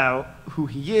editor about who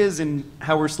he is and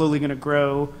how we're slowly going to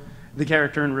grow the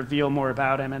character and reveal more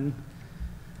about him. And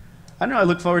I don't know, I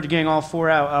look forward to getting all 4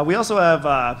 out. We also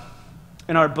have,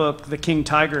 in our book, the King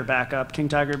Tiger backup. King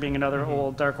Tiger being another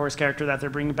old Dark Horse character that they're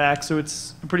bringing back, so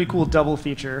it's a pretty cool double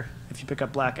feature if you pick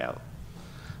up Blackout.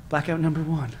 Blackout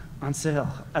 #1 on sale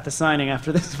at the signing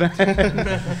after this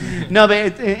event. No,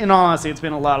 but in all honesty, it's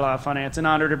been a lot of fun. It's an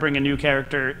honor to bring a new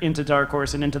character into Dark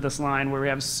Horse and into this line where we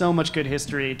have so much good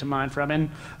history to mine from, and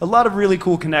a lot of really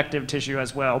cool connective tissue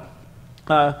as well.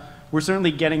 we're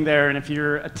certainly getting there, and if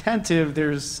you're attentive,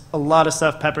 there's a lot of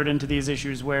stuff peppered into these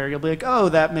issues where you'll be like, oh,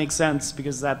 that makes sense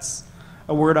because that's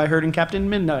a word I heard in Captain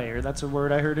Midnight, or that's a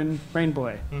word I heard in Brain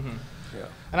Boy. Mm-hmm. Yeah.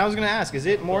 And I was going to ask, is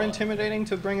it more intimidating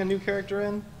to bring a new character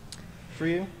in for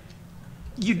you?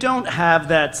 You don't have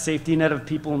that safety net of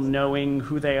people knowing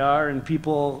who they are, and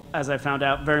people, as I found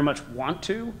out, very much want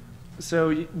to.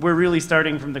 So we're really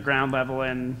starting from the ground level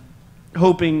and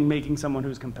hoping making someone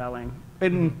who's compelling.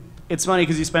 And it's funny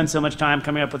because you spend so much time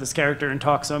coming up with this character and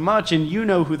talk so much, and you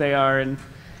know who they are, and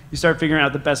you start figuring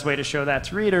out the best way to show that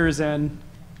to readers. And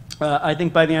I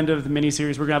think by the end of the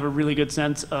miniseries, we're going to have a really good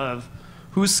sense of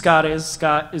who Scott is.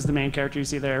 Scott is the main character you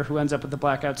see there, who ends up with the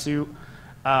Blackout suit,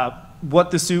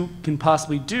 what the suit can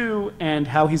possibly do, and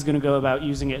how he's going to go about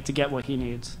using it to get what he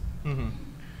needs. Mm-hmm.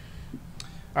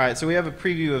 All right, so we have a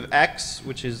preview of X,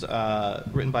 which is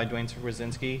written by Dwayne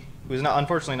Straczynski, who is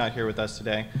unfortunately not here with us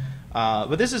today.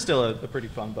 But this is still a pretty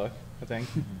fun book, I think.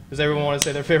 Does everyone want to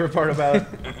say their favorite part about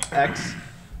X?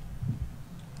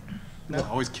 No?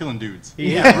 Always killing dudes.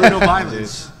 Yeah, brutal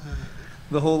violence.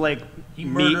 The whole like He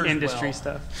meat murders industry well.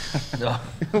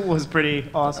 stuff was pretty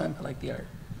awesome. I like the art.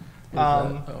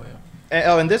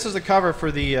 And this is the cover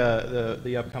for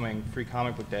the upcoming Free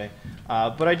Comic Book Day.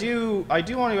 But I do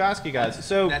want to ask you guys.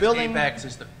 So That's building Apex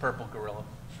is the purple gorilla.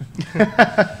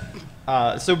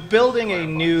 So building a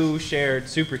new shared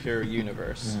superhero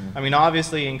universe. I mean,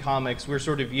 obviously in comics we're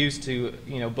sort of used to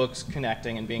books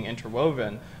connecting and being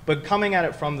interwoven. But coming at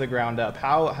it from the ground up,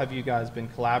 how have you guys been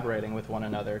collaborating with one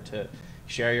another to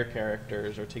share your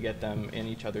characters or to get them in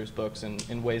each other's books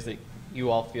in ways that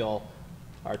you all feel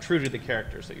are true to the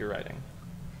characters that you're writing?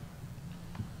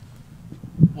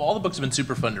 Well, all the books have been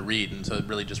super fun to read, and so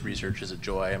really just research is a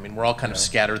joy. I mean, we're all kind of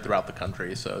scattered throughout the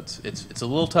country, so it's a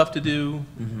little tough to do,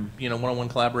 one-on-one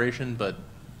collaboration. But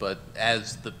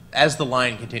as the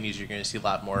line continues, you're going to see a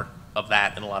lot more of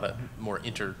that and a lot of more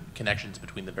interconnections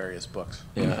between the various books.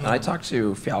 Yeah, and I talk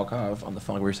to Fialkov on the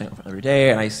phone. We were saying every day,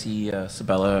 and I see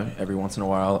Sebela every once in a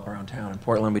while around town in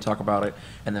Portland. We talk about it,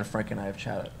 and then Frank and I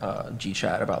have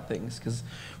G-chat about things. Because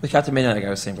with Captain Midnight, like I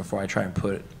was saying before, I try and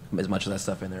put as much of that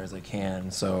stuff in there as I can.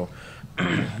 So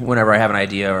whenever I have an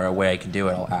idea or a way I can do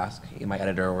it, I'll ask my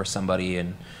editor or somebody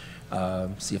and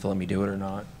see if they'll let me do it or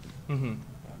not. Mm-hmm.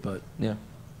 But yeah.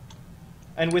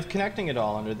 And with connecting it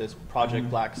all under this Project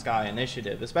Black Sky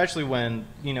initiative, especially when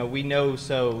we know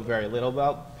so very little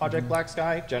about Project Black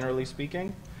Sky, generally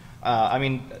speaking. I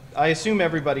mean, I assume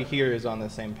everybody here is on the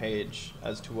same page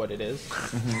as to what it is.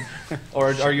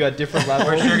 Or are you at different levels?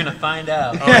 We're sure going to find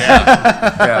out. Oh,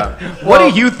 yeah. What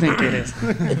do you think it is?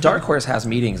 Dark Horse has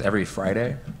meetings every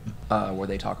Friday where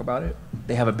they talk about it.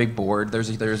 They have a big board.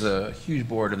 There's a huge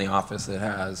board in the office that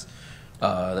has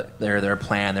their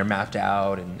plan. They're mapped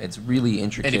out, and it's really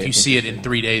intricate. And if you see it in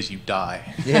 3 days, you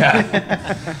die.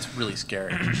 Yeah. It's really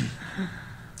scary.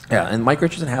 Yeah, and Mike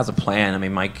Richardson has a plan. I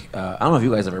mean, Mike, I don't know if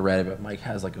you guys ever read it, but Mike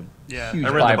has like a huge I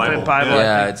read the Bible.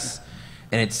 Yeah,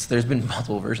 there's been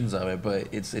multiple versions of it, but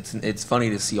it's funny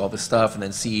to see all this stuff and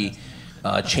then see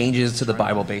changes to the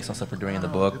Bible based on stuff we're doing in the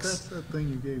books. That's that thing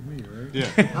you gave me, right? Yeah.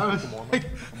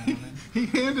 He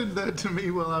handed that to me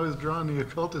while I was drawing the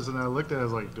Occultist, and I looked at it, I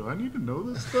was like, do I need to know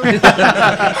this stuff?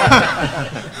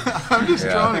 I'm just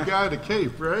drawing a guy with a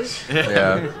cape, right?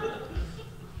 Yeah.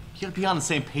 You gotta be on the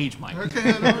same page, Mike.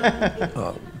 Okay, I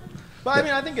know. But I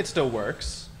mean, I think it still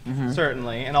works,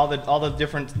 certainly, and all the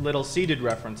different little seeded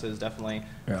references definitely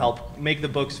help make the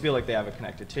books feel like they have a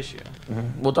connected tissue.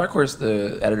 Well, Dark Horse,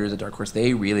 the editors at Dark Horse,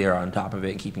 they really are on top of it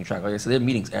and keeping track. Like I said, they have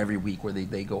meetings every week where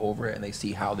they go over it and they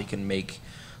see how they can make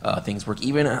things work.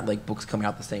 Even at, like, books coming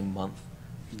out the same month,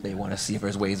 they want to see if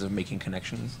there's ways of making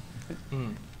connections.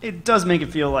 It does make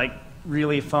it feel like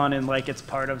really fun and like it's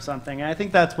part of something. And I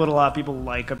think that's what a lot of people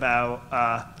like about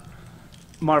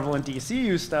Marvel and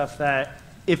DCU stuff, that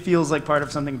it feels like part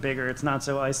of something bigger. It's not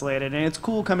so isolated. And it's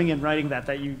cool coming in writing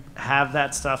that you have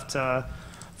that stuff to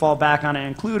fall back on and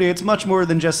include. It's much more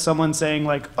than just someone saying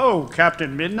like, oh,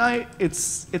 Captain Midnight.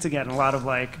 It's again, a lot of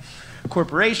like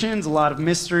corporations, a lot of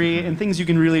mystery, and things you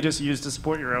can really just use to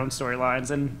support your own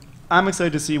storylines. And I'm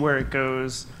excited to see where it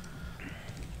goes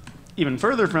even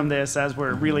further from this as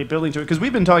we're really building to it, because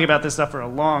we've been talking about this stuff for a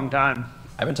long time.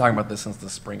 I've been talking about this since the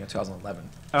spring of 2011.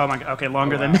 Oh my god, okay,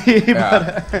 longer than me.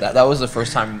 Yeah, that was the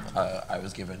first time I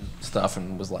was given stuff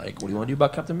and was like, what do you want to do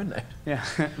about Captain Midnight? Yeah,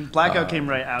 Blackout came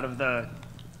right out of the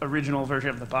original version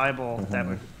of the Bible,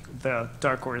 the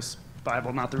Dark Horse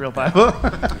Bible, not the real Bible.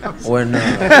 When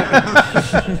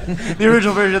the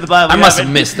original version of the Bible. I must have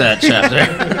missed that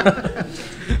chapter.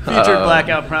 Featured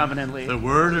Blackout prominently. The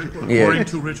word according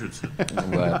to Richardson.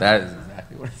 Well, that is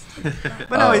exactly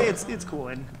But no, it's cool,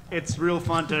 and it's real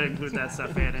fun to include that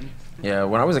stuff in. And Yeah,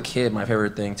 when I was a kid, my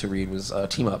favorite thing to read was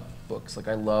team-up books. Like,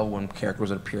 I love when characters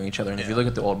would appear each other. And if you look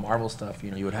at the old Marvel stuff,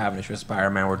 you would have an issue of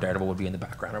Spider-Man where Daredevil would be in the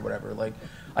background or whatever. Like,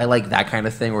 I like that kind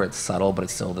of thing where it's subtle, but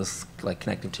it's still this like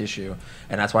connective tissue.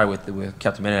 And that's why with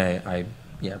Captain Midnight, I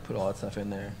put all that stuff in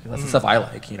there. That's the stuff I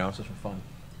like. It's just for fun.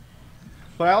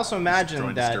 But I also imagine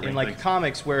Destroying that disturbing in like things.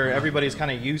 comics where everybody's kind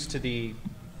of used to the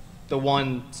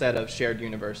one set of shared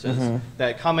universes,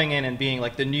 that coming in and being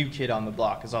like the new kid on the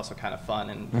block is also kind of fun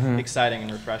and exciting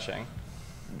and refreshing.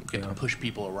 You get to push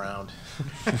people around.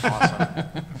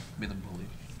 Awesome. Be the bully.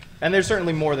 And there's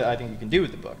certainly more that I think you can do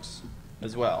with the books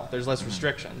as well. There's less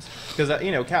restrictions because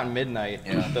Captain Midnight,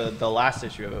 the last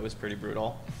issue of it was pretty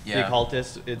brutal. Yeah. The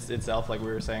Occultist itself, like we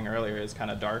were saying earlier, is kind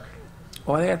of dark.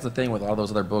 Well, I think that's the thing with all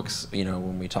those other books,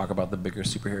 when we talk about the bigger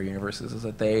superhero universes, is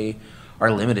that they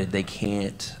are limited. They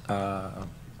can't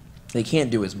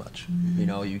do as much.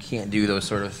 You can't do those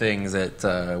sort of things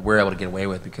that we're able to get away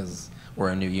with because we're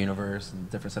a new universe and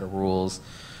different set of rules.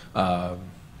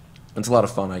 It's a lot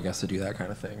of fun, I guess, to do that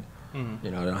kind of thing. I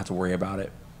don't have to worry about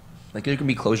it. Like, there can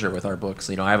be closure with our books.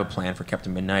 I have a plan for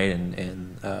Captain Midnight,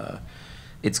 and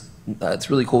it's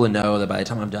really cool to know that by the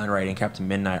time I'm done writing Captain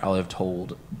Midnight, I'll have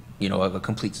told a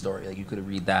complete story. Like, you could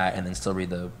read that and then still read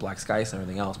the Black Skies and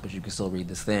everything else, but you can still read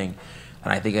this thing.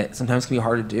 And I think it sometimes can be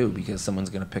hard to do because someone's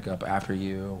going to pick up after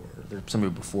you or there's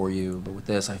somebody before you. But with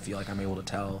this, I feel like I'm able to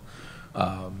tell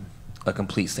a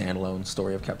complete standalone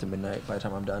story of Captain Midnight by the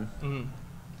time I'm done. And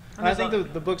I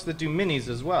think the books that do minis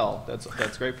as well,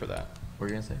 that's great for that. What were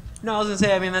you going to say? No, I was going to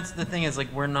say, I mean, that's the thing is,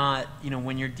 like, we're not,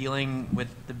 when you're dealing with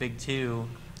the big two,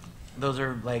 those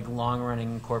are, like,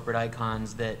 long-running corporate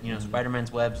icons that,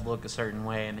 Spider-Man's webs look a certain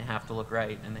way, and they have to look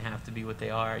right, and they have to be what they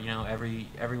are.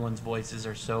 Everyone's voices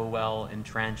are so well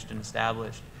entrenched and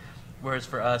established. Whereas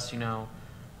for us,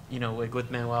 like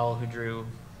with Manuel, who drew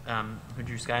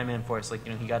Skyman for us, like,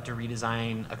 he got to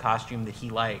redesign a costume that he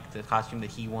liked, the costume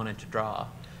that he wanted to draw.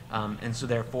 And so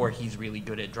therefore he's really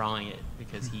good at drawing it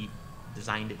because he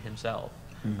designed it himself.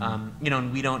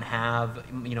 And we don't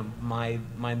have,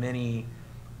 my mini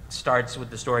starts with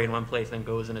the story in one place, then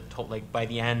goes in like by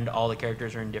the end, all the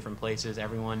characters are in different places.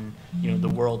 Everyone, the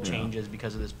world changes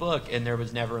because of this book, and there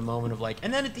was never a moment of like,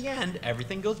 and then at the end,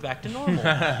 everything goes back to normal.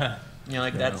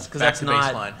 That's because that's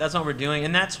not what we're doing,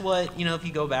 and that's what if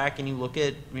you go back and you look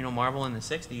at Marvel in the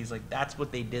 '60s, like that's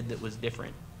what they did that was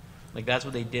different. Like that's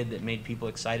what they did that made people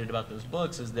excited about those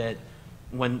books is that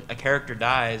when a character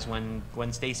dies, when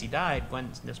Gwen Stacy died,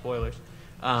 no spoilers.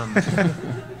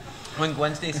 When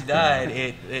Gwen Stacy died,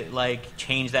 it like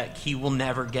changed that he will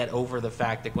never get over the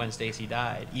fact that Gwen Stacy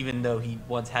died, even though he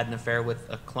once had an affair with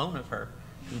a clone of her,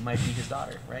 who might be his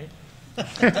daughter, right?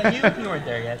 You weren't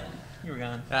there yet. You were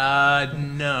gone.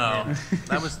 No, Yeah.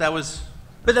 that was.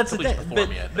 But that's the At least thing. before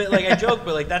me, I think. But like I joke,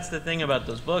 but like that's the thing about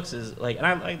those books is like, and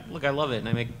I love it, and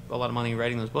I make a lot of money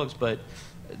writing those books, but.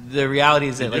 The reality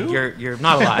is that like you're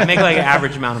not a lot. I make like an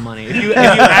average amount of money. If you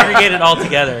aggregate it all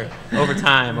together over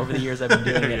time, over the years I've been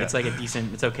doing it, it's like a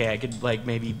decent. It's okay. I could like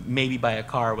maybe buy a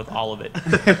car with all of it.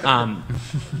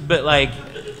 But like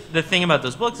the thing about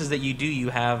those books is that you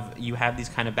have these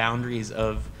kind of boundaries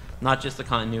of not just the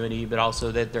continuity, but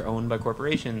also that they're owned by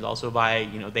corporations. Also by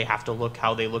they have to look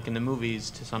how they look in the movies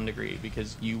to some degree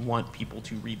because you want people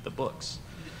to read the books.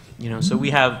 So we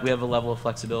have a level of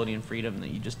flexibility and freedom that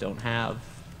you just don't have.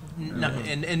 No,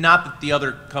 and not that the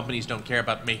other companies don't care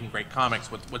about making great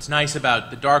comics. What's nice about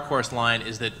the Dark Horse line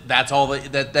is that that's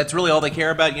really all they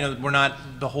care about. We're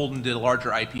not beholden to a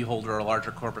larger IP holder or a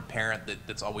larger corporate parent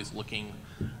that's always looking,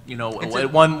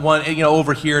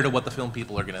 over here to what the film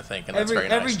people are going to think, and that's very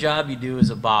nice. Every job you do is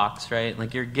a box, right?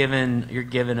 Like you're given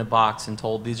a box and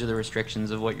told these are the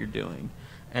restrictions of what you're doing.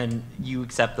 And you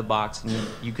accept the box, and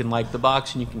you can like the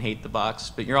box and you can hate the box,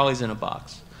 but you're always in a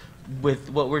box. With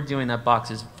what we're doing, that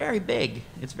box is very big.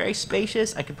 It's very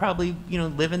spacious. I could probably,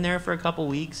 live in there for a couple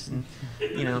weeks. And,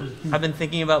 I've been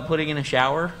thinking about putting in a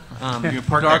shower.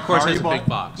 Dark Horse has a big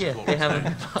box. Yeah, they have a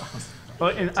big box. Well,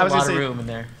 and I was a lot gonna of say, room in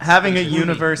there. Having a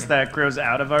universe that grows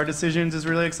out of our decisions is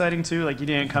really exciting too. Like you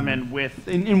didn't come in with,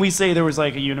 and we say there was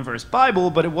like a universe Bible,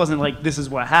 but it wasn't like this is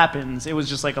what happens. It was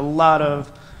just like a lot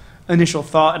of initial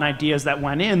thought and ideas that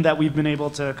went in that we've been able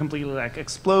to completely like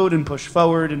explode and push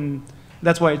forward, and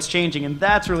that's why it's changing. And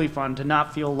that's really fun to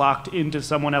not feel locked into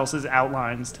someone else's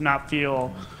outlines, to not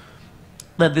feel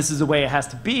that this is the way it has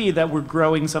to be, that we're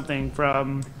growing something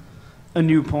from a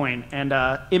new point. And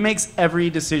it makes every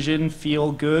decision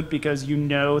feel good because you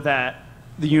know that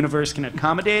the universe can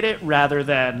accommodate it rather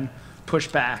than push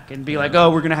back and be like,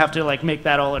 oh, we're gonna have to like make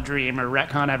that all a dream or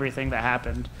retcon everything that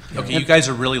happened. Okay, you guys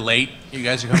are really late. You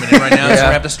guys are coming in right now, so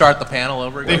we have to start the panel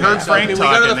over again. They heard Frank Can we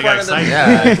talking, go to the they front got of the, excited.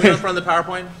 yeah. Can we go to the front of the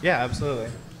PowerPoint? Yeah, absolutely.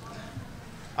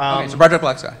 Okay, so Project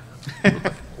Black Sky.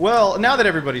 Well, now that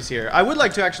everybody's here, I would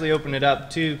like to actually open it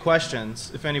up to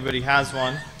questions, if anybody has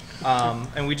one.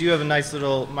 And we do have a nice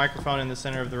little microphone in the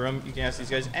center of the room. You can ask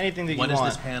these guys anything that you When want.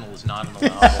 is this panel is not an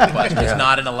allowable question. It's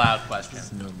not an allowed question.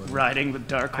 Riding the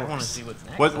dark horse. I want to see what's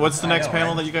next. What's the next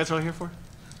panel that you guys are here for?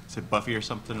 Is it Buffy or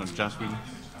something? Or Joss Whedon?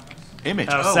 Image.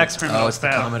 Oh, sex criminal. Oh, it's the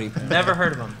comedy panel. Never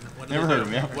heard of them. Never heard of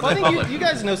him, yeah. Well, I think you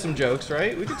guys know some jokes,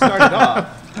 right? We could start it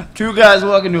off. Two guys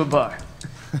walk into a bar.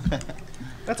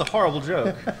 That's a horrible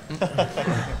joke.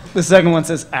 The second one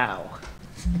says, ow.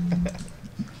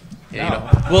 Yeah, you know.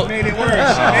 We'll, Made it worse.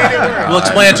 Made it worse. we'll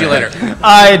explain it to you later.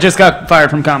 I just got fired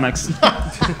from comics. All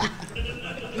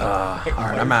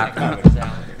right, I'm out.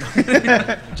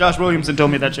 Josh Williamson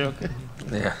told me that joke.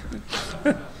 Yeah.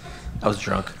 I was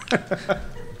drunk.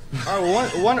 All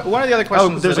right, well, one of the other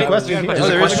questions. there's a question here. Oh,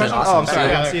 there is a question. Awesome. Oh, I'm sorry. I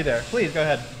Yeah. didn't see you there. Please, go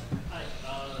ahead. Hi.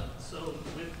 So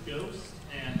with Ghost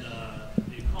and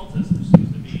the Occultist, there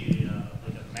seems to be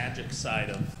like a magic side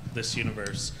of this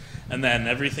universe, and then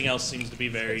everything else seems to be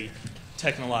very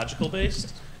technological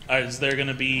based. Is there going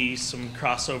to be some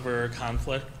crossover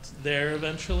conflict there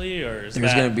eventually, or is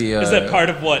There's gonna be is that part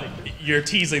of what you're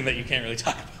teasing that you can't really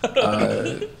talk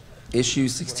about? Issue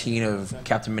 16 of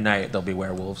Captain Midnight, there'll be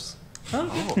werewolves.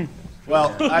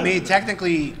 Well, I mean,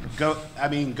 technically,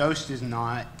 Ghost is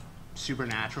not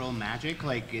supernatural magic.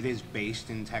 Like, it is based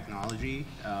in technology.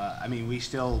 I mean, we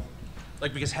still...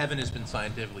 Like, because heaven has been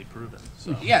scientifically proven.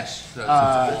 So. Yes. So it's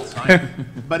all science.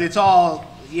 But it's all,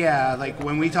 yeah, like,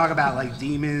 when we talk about, like,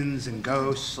 demons and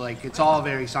ghosts, like, it's all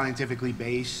very scientifically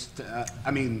based.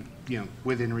 I mean, you know,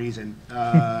 within reason.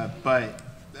 But,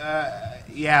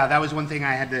 yeah, that was one thing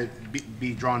I had to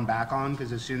be drawn back on,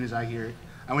 because as soon as I hear...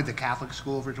 I went to Catholic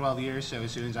school for 12 years, so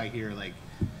as soon as I hear, like,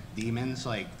 demons,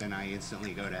 like, then I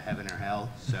instantly go to heaven or hell,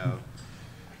 so...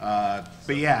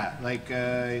 but yeah, like,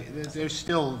 there's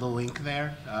still the link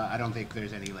there. I don't think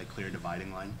there's any, like, clear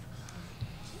dividing line.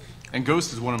 And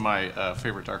Ghost is one of my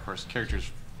favorite Dark Horse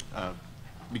characters. I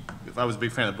was a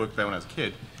big fan of the book back when I was a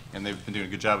kid, and they've been doing a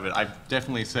good job of it. I've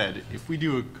definitely said, if we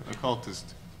do a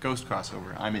Occultist Ghost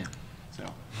crossover, I'm in. So,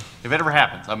 if it ever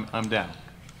happens, I'm down.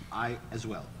 I as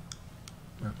well.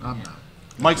 I'm not.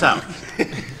 Mike's out.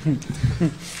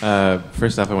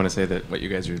 First off, I want to say that what you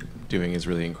guys are doing is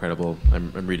really incredible.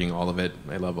 I'm reading all of it.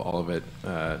 I love all of it,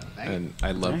 and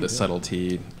I love the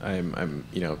subtlety. I'm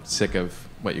sick of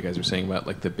what you guys are saying about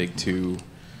like the big two,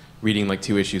 reading like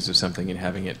 2 issues of something and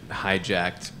having it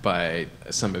hijacked by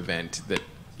some event that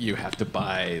you have to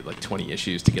buy like 20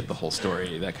 issues to get the whole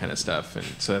story, that kind of stuff, and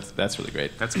so that's really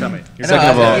great. That's coming. Second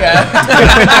of all,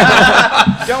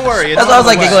 Don't worry. That's why I was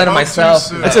like giggling to myself.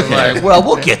 That's okay. Like, well,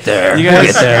 we'll get there. You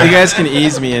guys can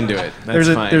ease me into it. That's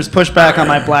fine. There's pushback on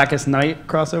my Blackest Night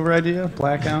crossover idea.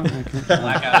 Blackout.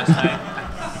 Blackout is night.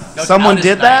 No, Someone Out is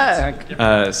did night.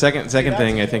 that. Second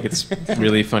thing, I think it's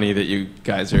really funny that you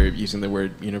guys are using the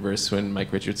word universe when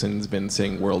Mike Richardson's been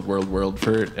saying world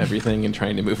for everything and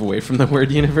trying to move away from the word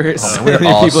universe. Oh, we're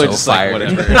all People so are just fired.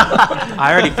 like, whatever.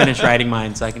 I already finished writing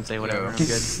mine, so I can say whatever. I'm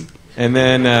good. And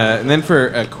then for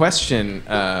a question,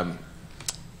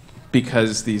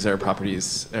 because these are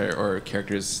properties or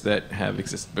characters that have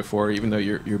existed before, even though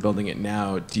you're building it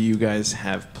now, do you guys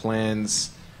have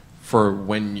plans for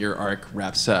when your arc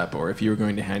wraps up, or if you were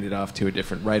going to hand it off to a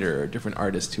different writer or a different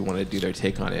artist who want to do their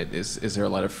take on it? Is there a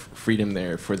lot of freedom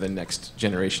there for the next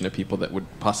generation of people that would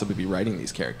possibly be writing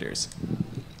these characters?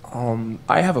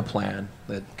 I have a plan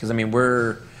because I mean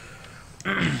we're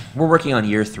working on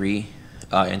year 3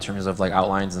 in terms of like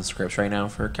outlines and scripts right now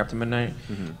for Captain Midnight,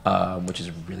 which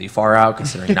is really far out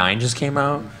considering 9 just came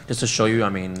out. Just to show you, I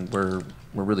mean we're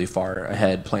really far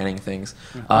ahead planning things.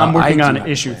 I'm working on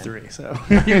issue 3, so.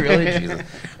 You really? Jesus.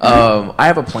 I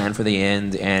have a plan for the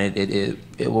end, and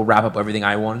it will wrap up everything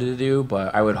I wanted to do,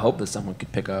 but I would hope that someone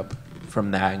could pick up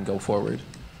from that and go forward.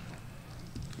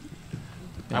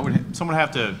 Someone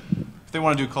have to, if they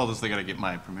want to do Occultist, they got to get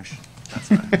my permission.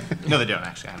 That's right. No, they don't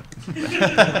actually.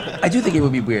 I do think it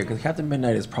would be weird because Captain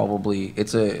Midnight is probably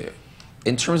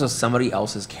in terms of somebody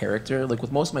else's character, like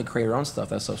with most of my creator-owned stuff,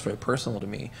 that stuff's very personal to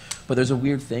me. But there's a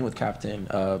weird thing with Captain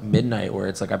Midnight where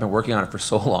it's like I've been working on it for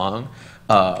so long,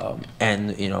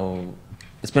 and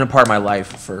it's been a part of my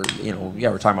life for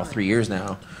we're talking about 3 years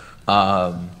now.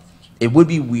 It would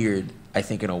be weird, I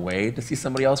think, in a way, to see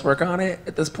somebody else work on it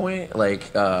at this point,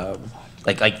 like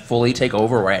fully take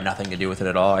over where I had nothing to do with it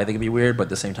at all. I think it'd be weird, but at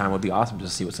the same time, it would be awesome to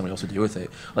see what somebody else would do with it.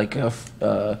 Like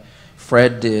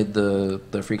Fred did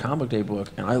the Free Comic Day book,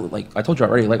 and I told you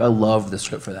already, like I love the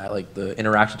script for that. Like the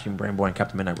interaction between Brainboy and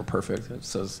Captain Midnight were perfect. It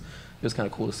was kind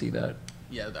of cool to see that.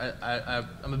 Yeah,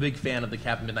 I'm a big fan of the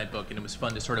Captain Midnight book, and it was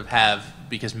fun to sort of have,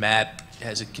 because Matt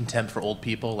has a contempt for old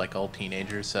people, like all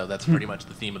teenagers, so that's pretty much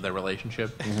the theme of their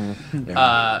relationship.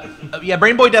 Yeah,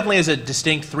 Brain Boy definitely has a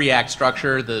distinct 3-act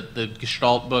structure. The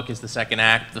Gestalt book is the 2nd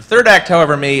act. The 3rd act,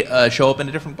 however, may show up in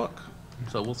a different book,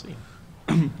 so we'll see.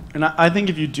 And I think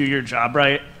if you do your job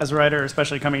right as a writer,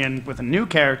 especially coming in with a new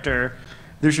character,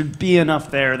 there should be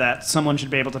enough there that someone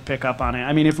should be able to pick up on it.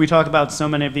 I mean, if we talk about so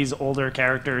many of these older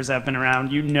characters that have been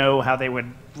around, you know how they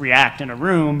would react in a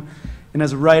room. And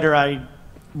as a writer,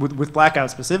 with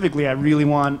Blackout specifically, I really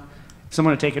want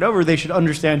someone to take it over. They should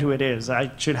understand who it is.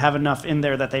 I should have enough in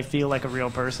there that they feel like a real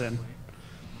person.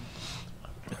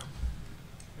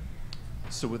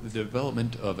 So with the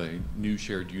development of a new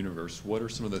shared universe, what are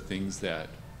some of the things that,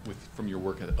 from your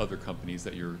work at other companies,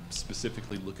 that you're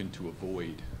specifically looking to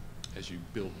avoid as you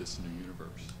build this new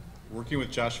universe? Working with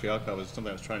Josh Fialkov was something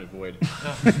I was trying to avoid.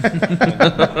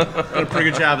 Done a pretty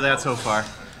good job of that so far.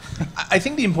 I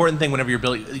think the important thing whenever you're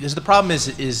building, because the problem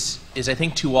is I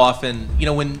think too often, you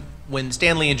know, when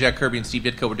Stan Lee and Jack Kirby and Steve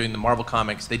Ditko were doing the Marvel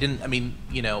comics, they didn't, I mean,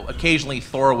 you know, occasionally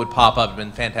Thor would pop up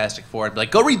and Fantastic Four. I'd be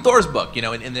like, go read Thor's book, you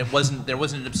know, and there wasn't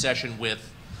an obsession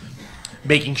with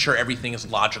making sure everything is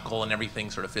logical and everything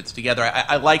sort of fits together.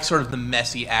 I like sort of the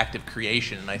messy act of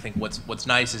creation, and I think what's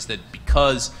nice is that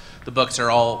because the books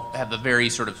are all have a very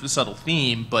sort of subtle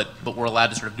theme, but we're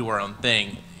allowed to sort of do our own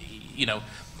thing. You know,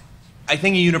 I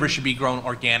think a universe should be grown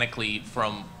organically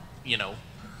from, you know,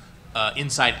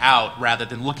 inside out rather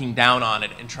than looking down on it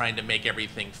and trying to make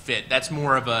everything fit. That's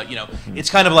more of a, you know,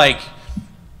 it's kind of like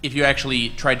if you actually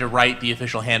tried to write the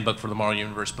official handbook for the Marvel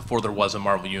Universe before there was a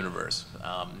Marvel Universe.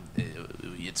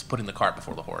 It's putting the cart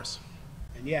before the horse.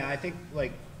 And yeah, I think,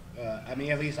 like, I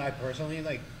mean, at least I personally,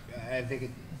 like, I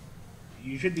think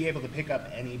you should be able to pick up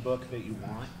any book that you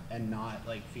want and not,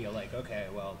 like, feel like, okay,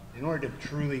 well, in order to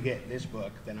truly get this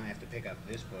book, then I have to pick up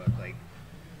this book. Like,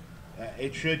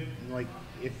 it should, like,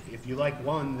 if you like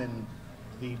one, then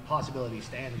the possibility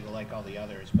stands you'll like all the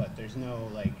others, but there's no,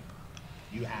 like,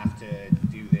 you have to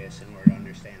do this in order to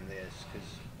understand this, because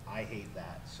I hate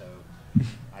that, so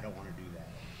I don't want to do that.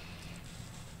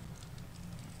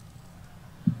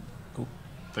 Cool.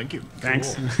 Thank you.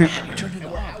 Thanks.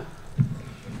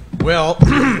 Well,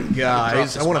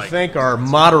 guys, I want to thank our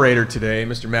moderator today,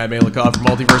 Mr. Matt Malikoff from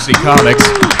Multiversity Comics,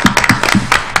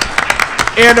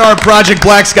 and our Project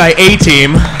Black Sky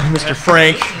A-team, Mr.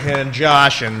 Frank and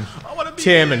Josh and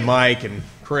Tim and Mike and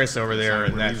Chris over there,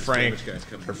 and that Frank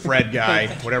or Fred guy,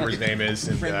 whatever his name is,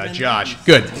 and Josh.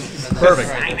 Good.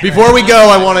 Perfect. Before we go,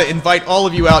 I want to invite all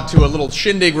of you out to a little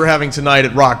shindig we're having tonight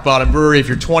at Rock Bottom Brewery. If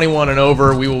you're 21 and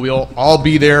over, we'll all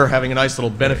be there having a nice little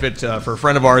benefit for a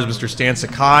friend of ours, Mr. Stan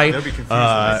Sakai.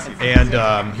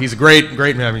 And he's a great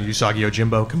man. I mean, Usagi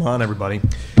Yojimbo. Come on, everybody.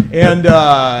 And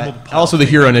also the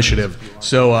Hero Initiative.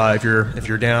 So if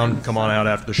you're down, come on out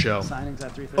after the show. Signings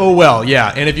at 3:30. Oh, well,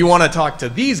 yeah. And if you want to talk to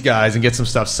these guys and get some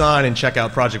stuff signed and check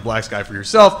out Project Black Sky for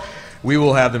yourself, we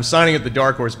will have them signing at the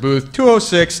Dark Horse booth,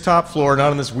 206, top floor,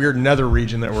 not in this weird nether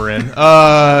region that we're in.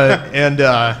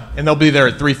 And they'll be there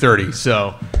at 3:30.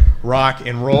 So rock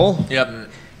and roll. Yep.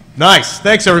 Nice.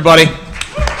 Thanks, everybody.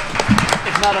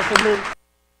 It's not up to me.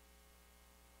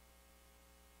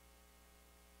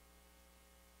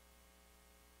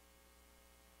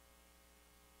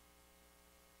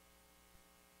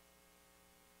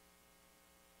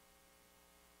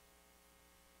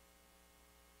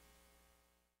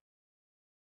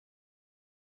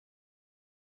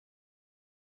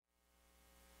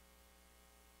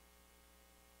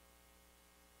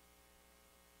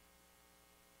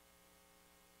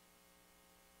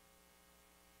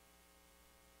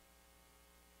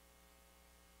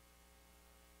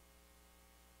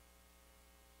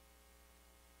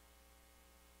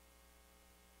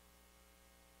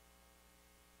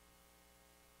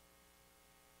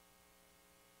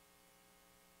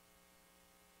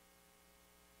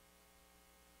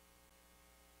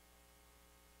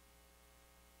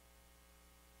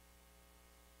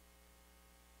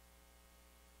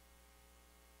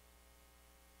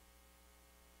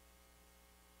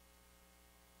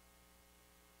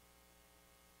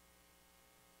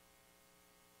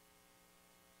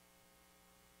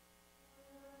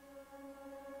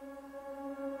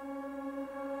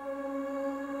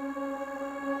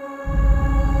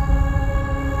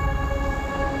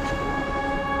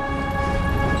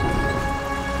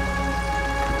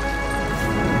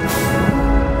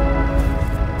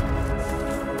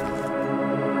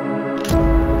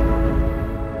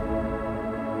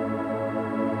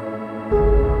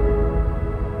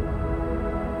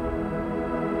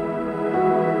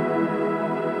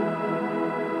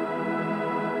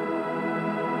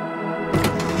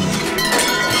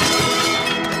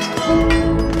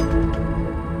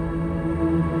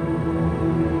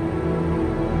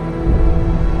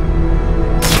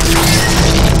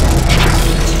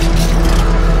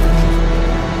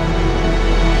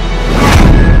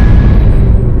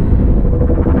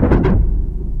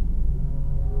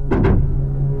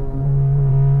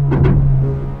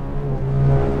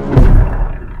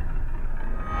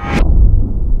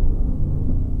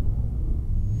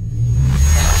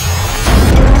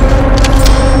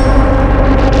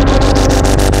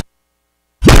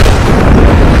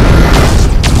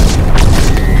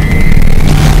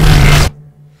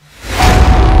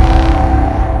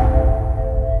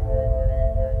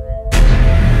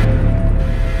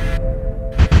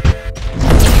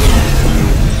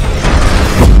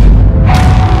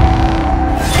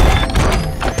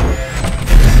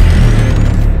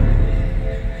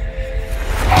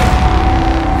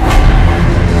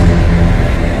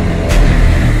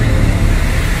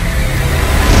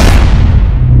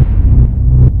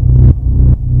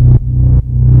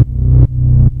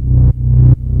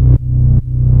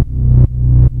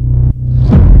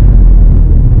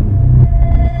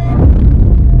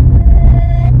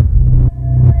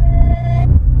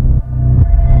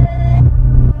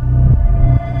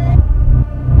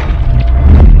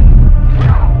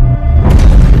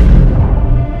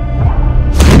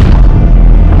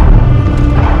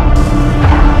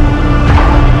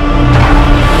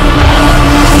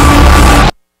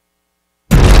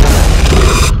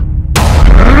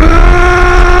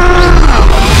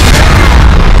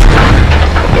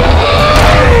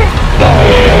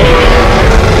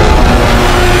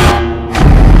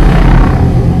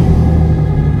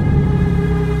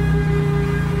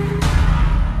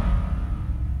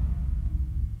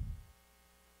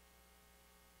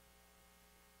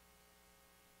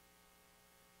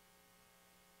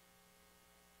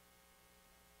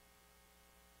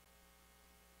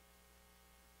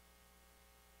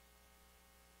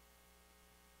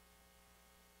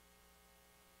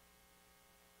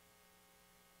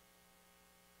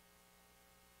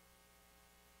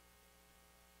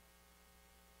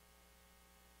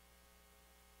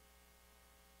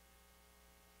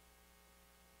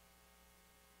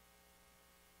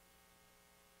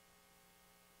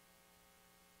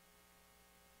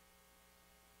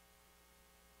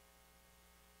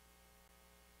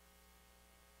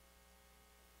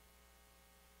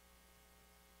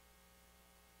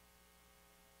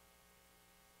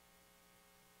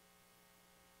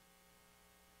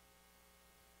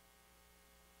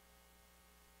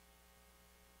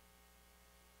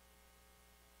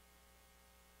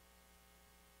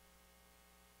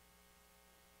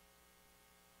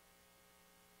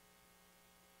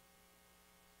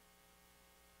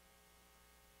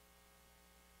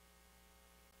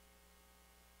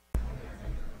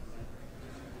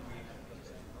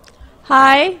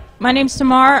 Hi, my name's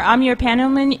Tamar. I'm your panel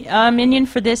minion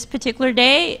for this particular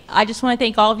day. I just want to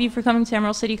thank all of you for coming to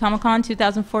Emerald City Comic Con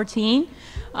 2014.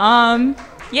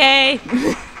 Yay!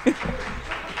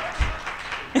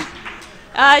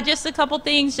 Just a couple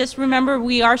things. Just remember,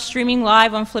 we are streaming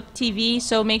live on FlipON.TV,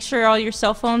 so make sure all your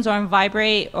cell phones are on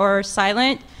vibrate or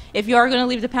silent. If you are going to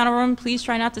leave the panel room, please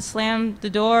try not to slam the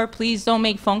door. Please don't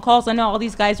make phone calls. I know all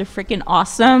these guys are freaking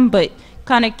awesome, but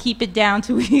kind of keep it down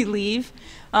till we leave.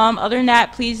 Other than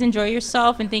that, please enjoy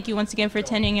yourself, and thank you once again for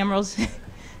attending Emerald.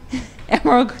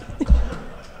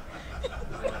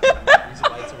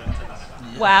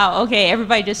 Wow, okay,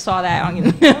 everybody just saw that on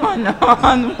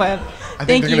the web. I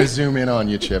think they're going to zoom in on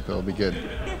you, Chip. It'll be good.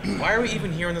 Why are we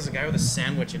even here when there's a guy with a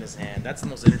sandwich in his hand? That's the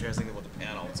most interesting thing about the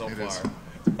panel so far.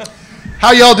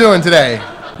 How y'all doing today?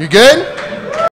 You good?